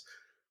levels.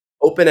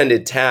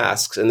 Open-ended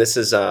tasks, and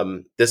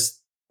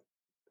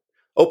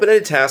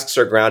open-ended tasks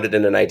are grounded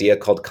in an idea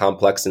called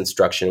complex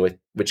instruction,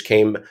 which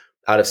came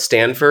out of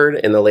Stanford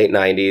in the late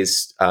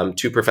 90s,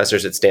 two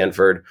professors at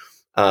Stanford.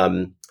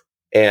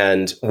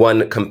 And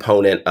one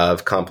component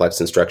of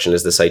complex instruction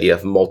is this idea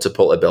of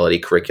multiple ability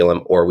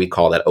curriculum, or we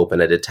call that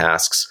open-ended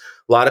tasks.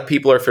 A lot of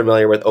people are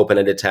familiar with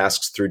open-ended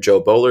tasks through Jo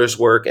Boaler's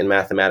work and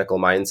Mathematical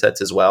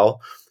Mindsets as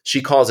well.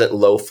 She calls it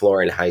low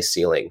floor and high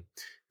ceiling.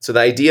 So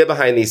the idea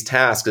behind these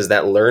tasks is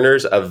that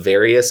learners of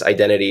various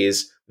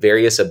identities,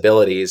 various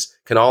abilities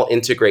can all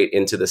integrate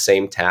into the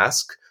same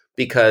task,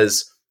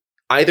 because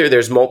either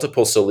there's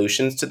multiple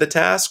solutions to the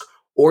task,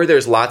 or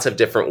there's lots of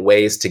different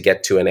ways to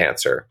get to an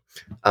answer,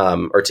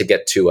 or to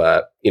get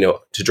to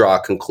to draw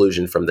a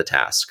conclusion from the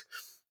task.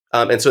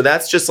 And so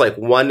that's just like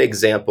one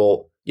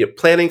example.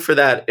 Planning for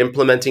that,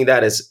 implementing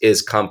that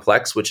is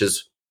complex, which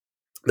is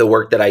the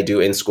work that I do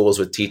in schools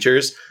with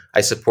teachers.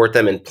 I support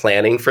them in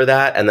planning for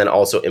that, and then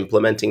also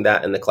implementing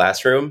that in the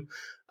classroom.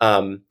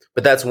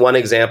 But that's one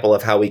example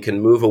of how we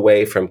can move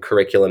away from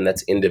curriculum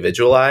that's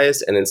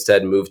individualized and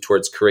instead move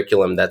towards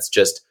curriculum that's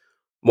just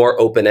more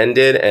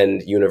open-ended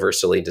and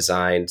universally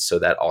designed so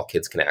that all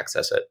kids can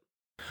access it.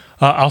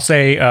 I'll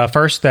say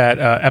first that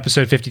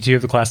episode 52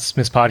 of the Class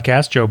Dismissed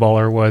podcast, Jo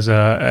Boaler was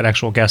an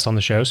actual guest on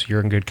the show, so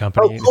you're in good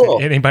company. Oh, cool.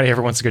 If anybody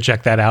ever wants to go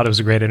check that out, it was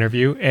a great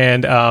interview.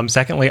 And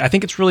secondly, I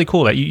think it's really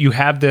cool that you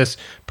have this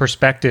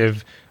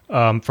perspective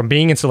from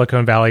being in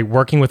Silicon Valley,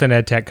 working with an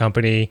ed tech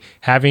company,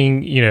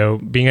 having,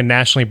 being a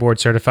nationally board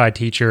certified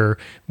teacher,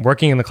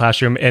 working in the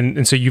classroom.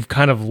 And so you've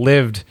kind of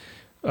lived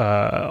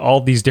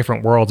all these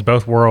different worlds,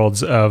 both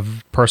worlds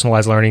of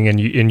personalized learning, and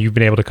you've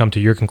been able to come to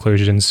your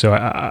conclusions. So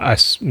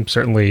I'm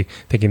certainly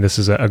thinking this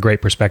is a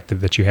great perspective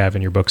that you have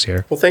in your books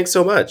here. Well, thanks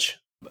so much.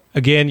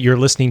 Again, you're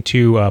listening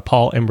to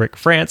Paul Emmerich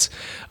France.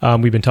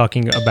 We've been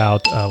talking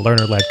about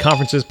learner-led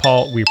conferences.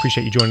 Paul, we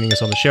appreciate you joining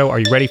us on the show. Are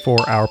you ready for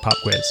our pop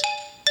quiz?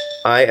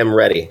 I am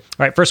ready. All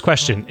right, first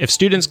question. If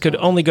students could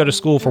only go to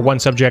school for one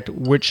subject,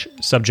 which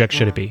subject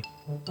should it be?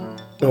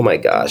 Oh my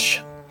gosh,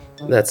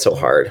 that's so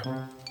hard.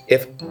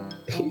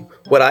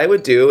 What I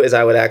would do is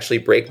I would actually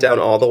break down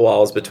all the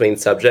walls between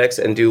subjects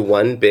and do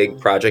one big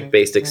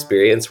project-based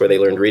experience where they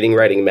learned reading,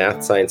 writing,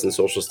 math, science, and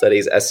social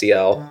studies,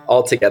 SEL,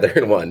 all together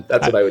in one.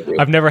 That's what I would do.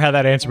 I've never had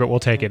that answer, but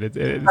we'll take it.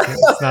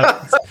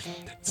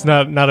 It's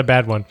not a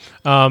bad one.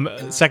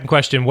 Second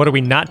question, what are we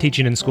not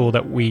teaching in school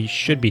that we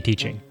should be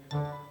teaching?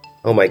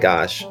 Oh my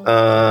gosh.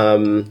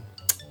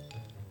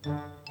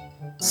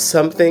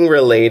 Something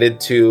related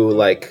to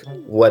like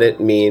what does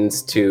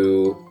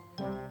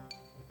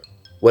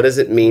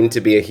it mean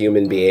to be a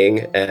human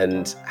being,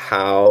 and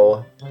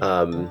how,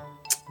 and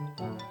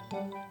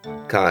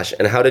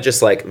how to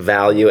just like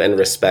value and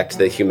respect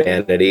the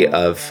humanity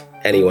of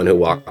anyone who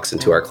walks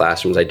into our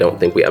classrooms. I don't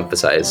think we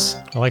emphasize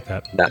I like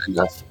that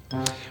enough.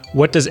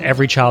 What does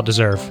every child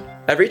deserve?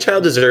 Every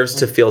child deserves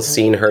to feel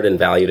seen, heard, and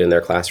valued in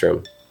their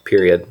classroom,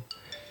 period.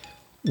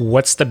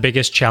 What's the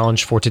biggest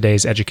challenge for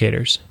today's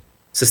educators?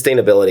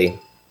 Sustainability.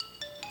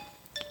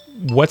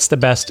 What's the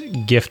best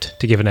gift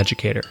to give an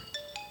educator?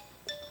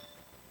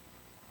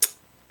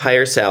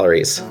 Higher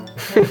salaries.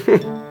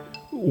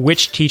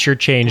 Which teacher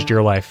changed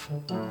your life?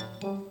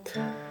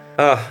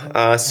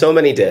 So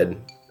many did.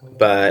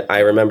 But I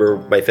remember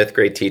my 5th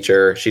grade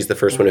teacher. She's the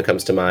first one who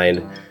comes to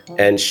mind.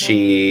 And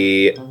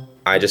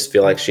I just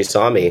feel like she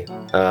saw me.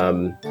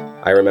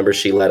 I remember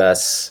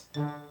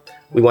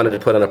we wanted to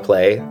put on a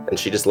play, and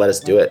she just let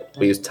us do it.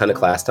 We used a ton of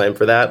class time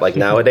for that. Like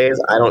nowadays,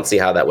 I don't see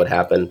how that would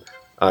happen.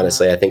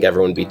 Honestly, I think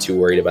everyone would be too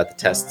worried about the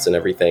tests and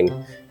everything.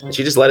 And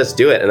she just let us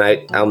do it, and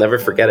I'll never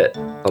forget it.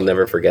 I'll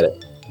never forget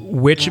it.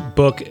 Which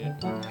book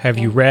have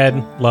you read,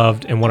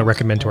 loved, and want to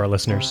recommend to our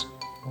listeners?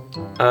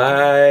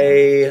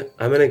 I'm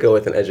going to go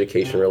with an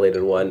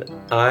education-related one.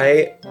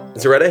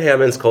 Zaretta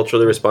Hammond's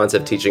Culturally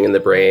Responsive Teaching in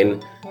the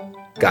Brain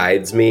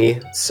guides me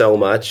so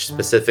much,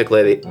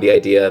 specifically the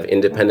idea of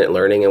independent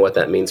learning and what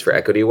that means for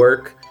equity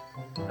work.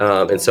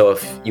 And so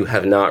if you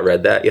have not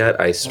read that yet,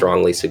 I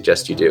strongly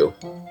suggest you do.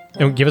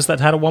 And give us that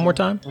title one more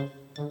time.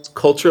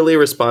 Culturally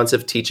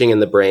Responsive Teaching in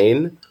the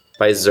Brain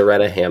by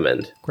Zaretta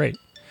Hammond. Great.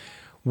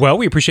 Well,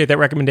 we appreciate that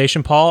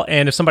recommendation, Paul.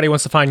 And if somebody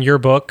wants to find your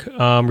book,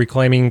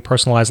 Reclaiming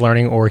Personalized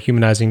Learning or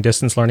Humanizing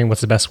Distance Learning,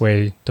 what's the best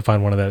way to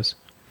find one of those?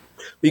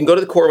 You can go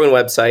to the Corwin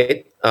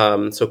website.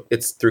 So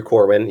it's through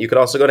Corwin. You could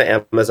also go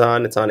to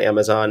Amazon. It's on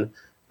Amazon.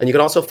 And you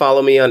can also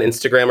follow me on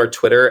Instagram or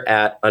Twitter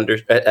at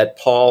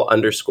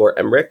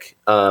Paul_Emrich.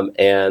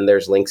 And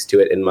there's links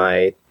to it in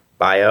my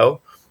bio.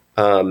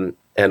 And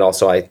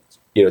also I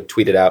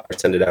tweet it out or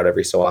send it out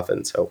every so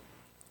often. So.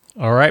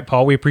 All right,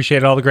 Paul, we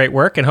appreciate all the great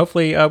work, and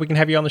hopefully we can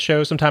have you on the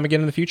show sometime again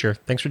in the future.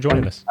 Thanks for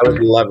joining us. I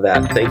would love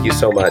that. Thank you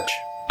so much.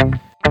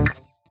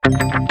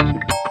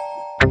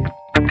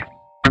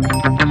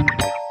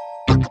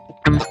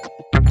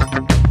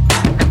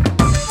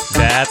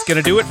 That's going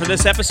to do it for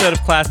this episode of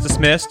Class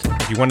Dismissed.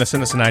 If you want to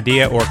send us an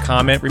idea or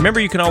comment,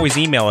 remember you can always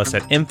email us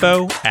at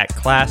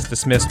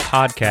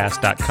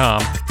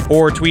info@classdismissedpodcast.com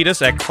or tweet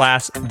us at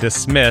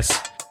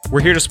classdismiss.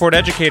 We're here to support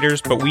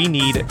educators, but we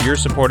need your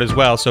support as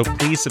well. So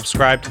please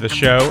subscribe to the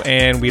show,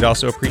 and we'd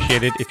also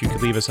appreciate it if you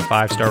could leave us a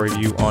 5-star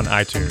review on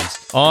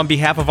iTunes. On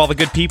behalf of all the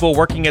good people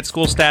working at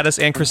School Status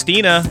and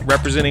Christina,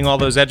 representing all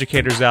those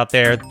educators out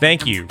there,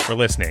 thank you for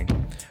listening.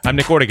 I'm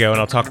Nick Ortego, and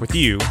I'll talk with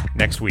you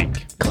next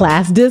week.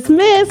 Class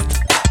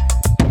dismissed.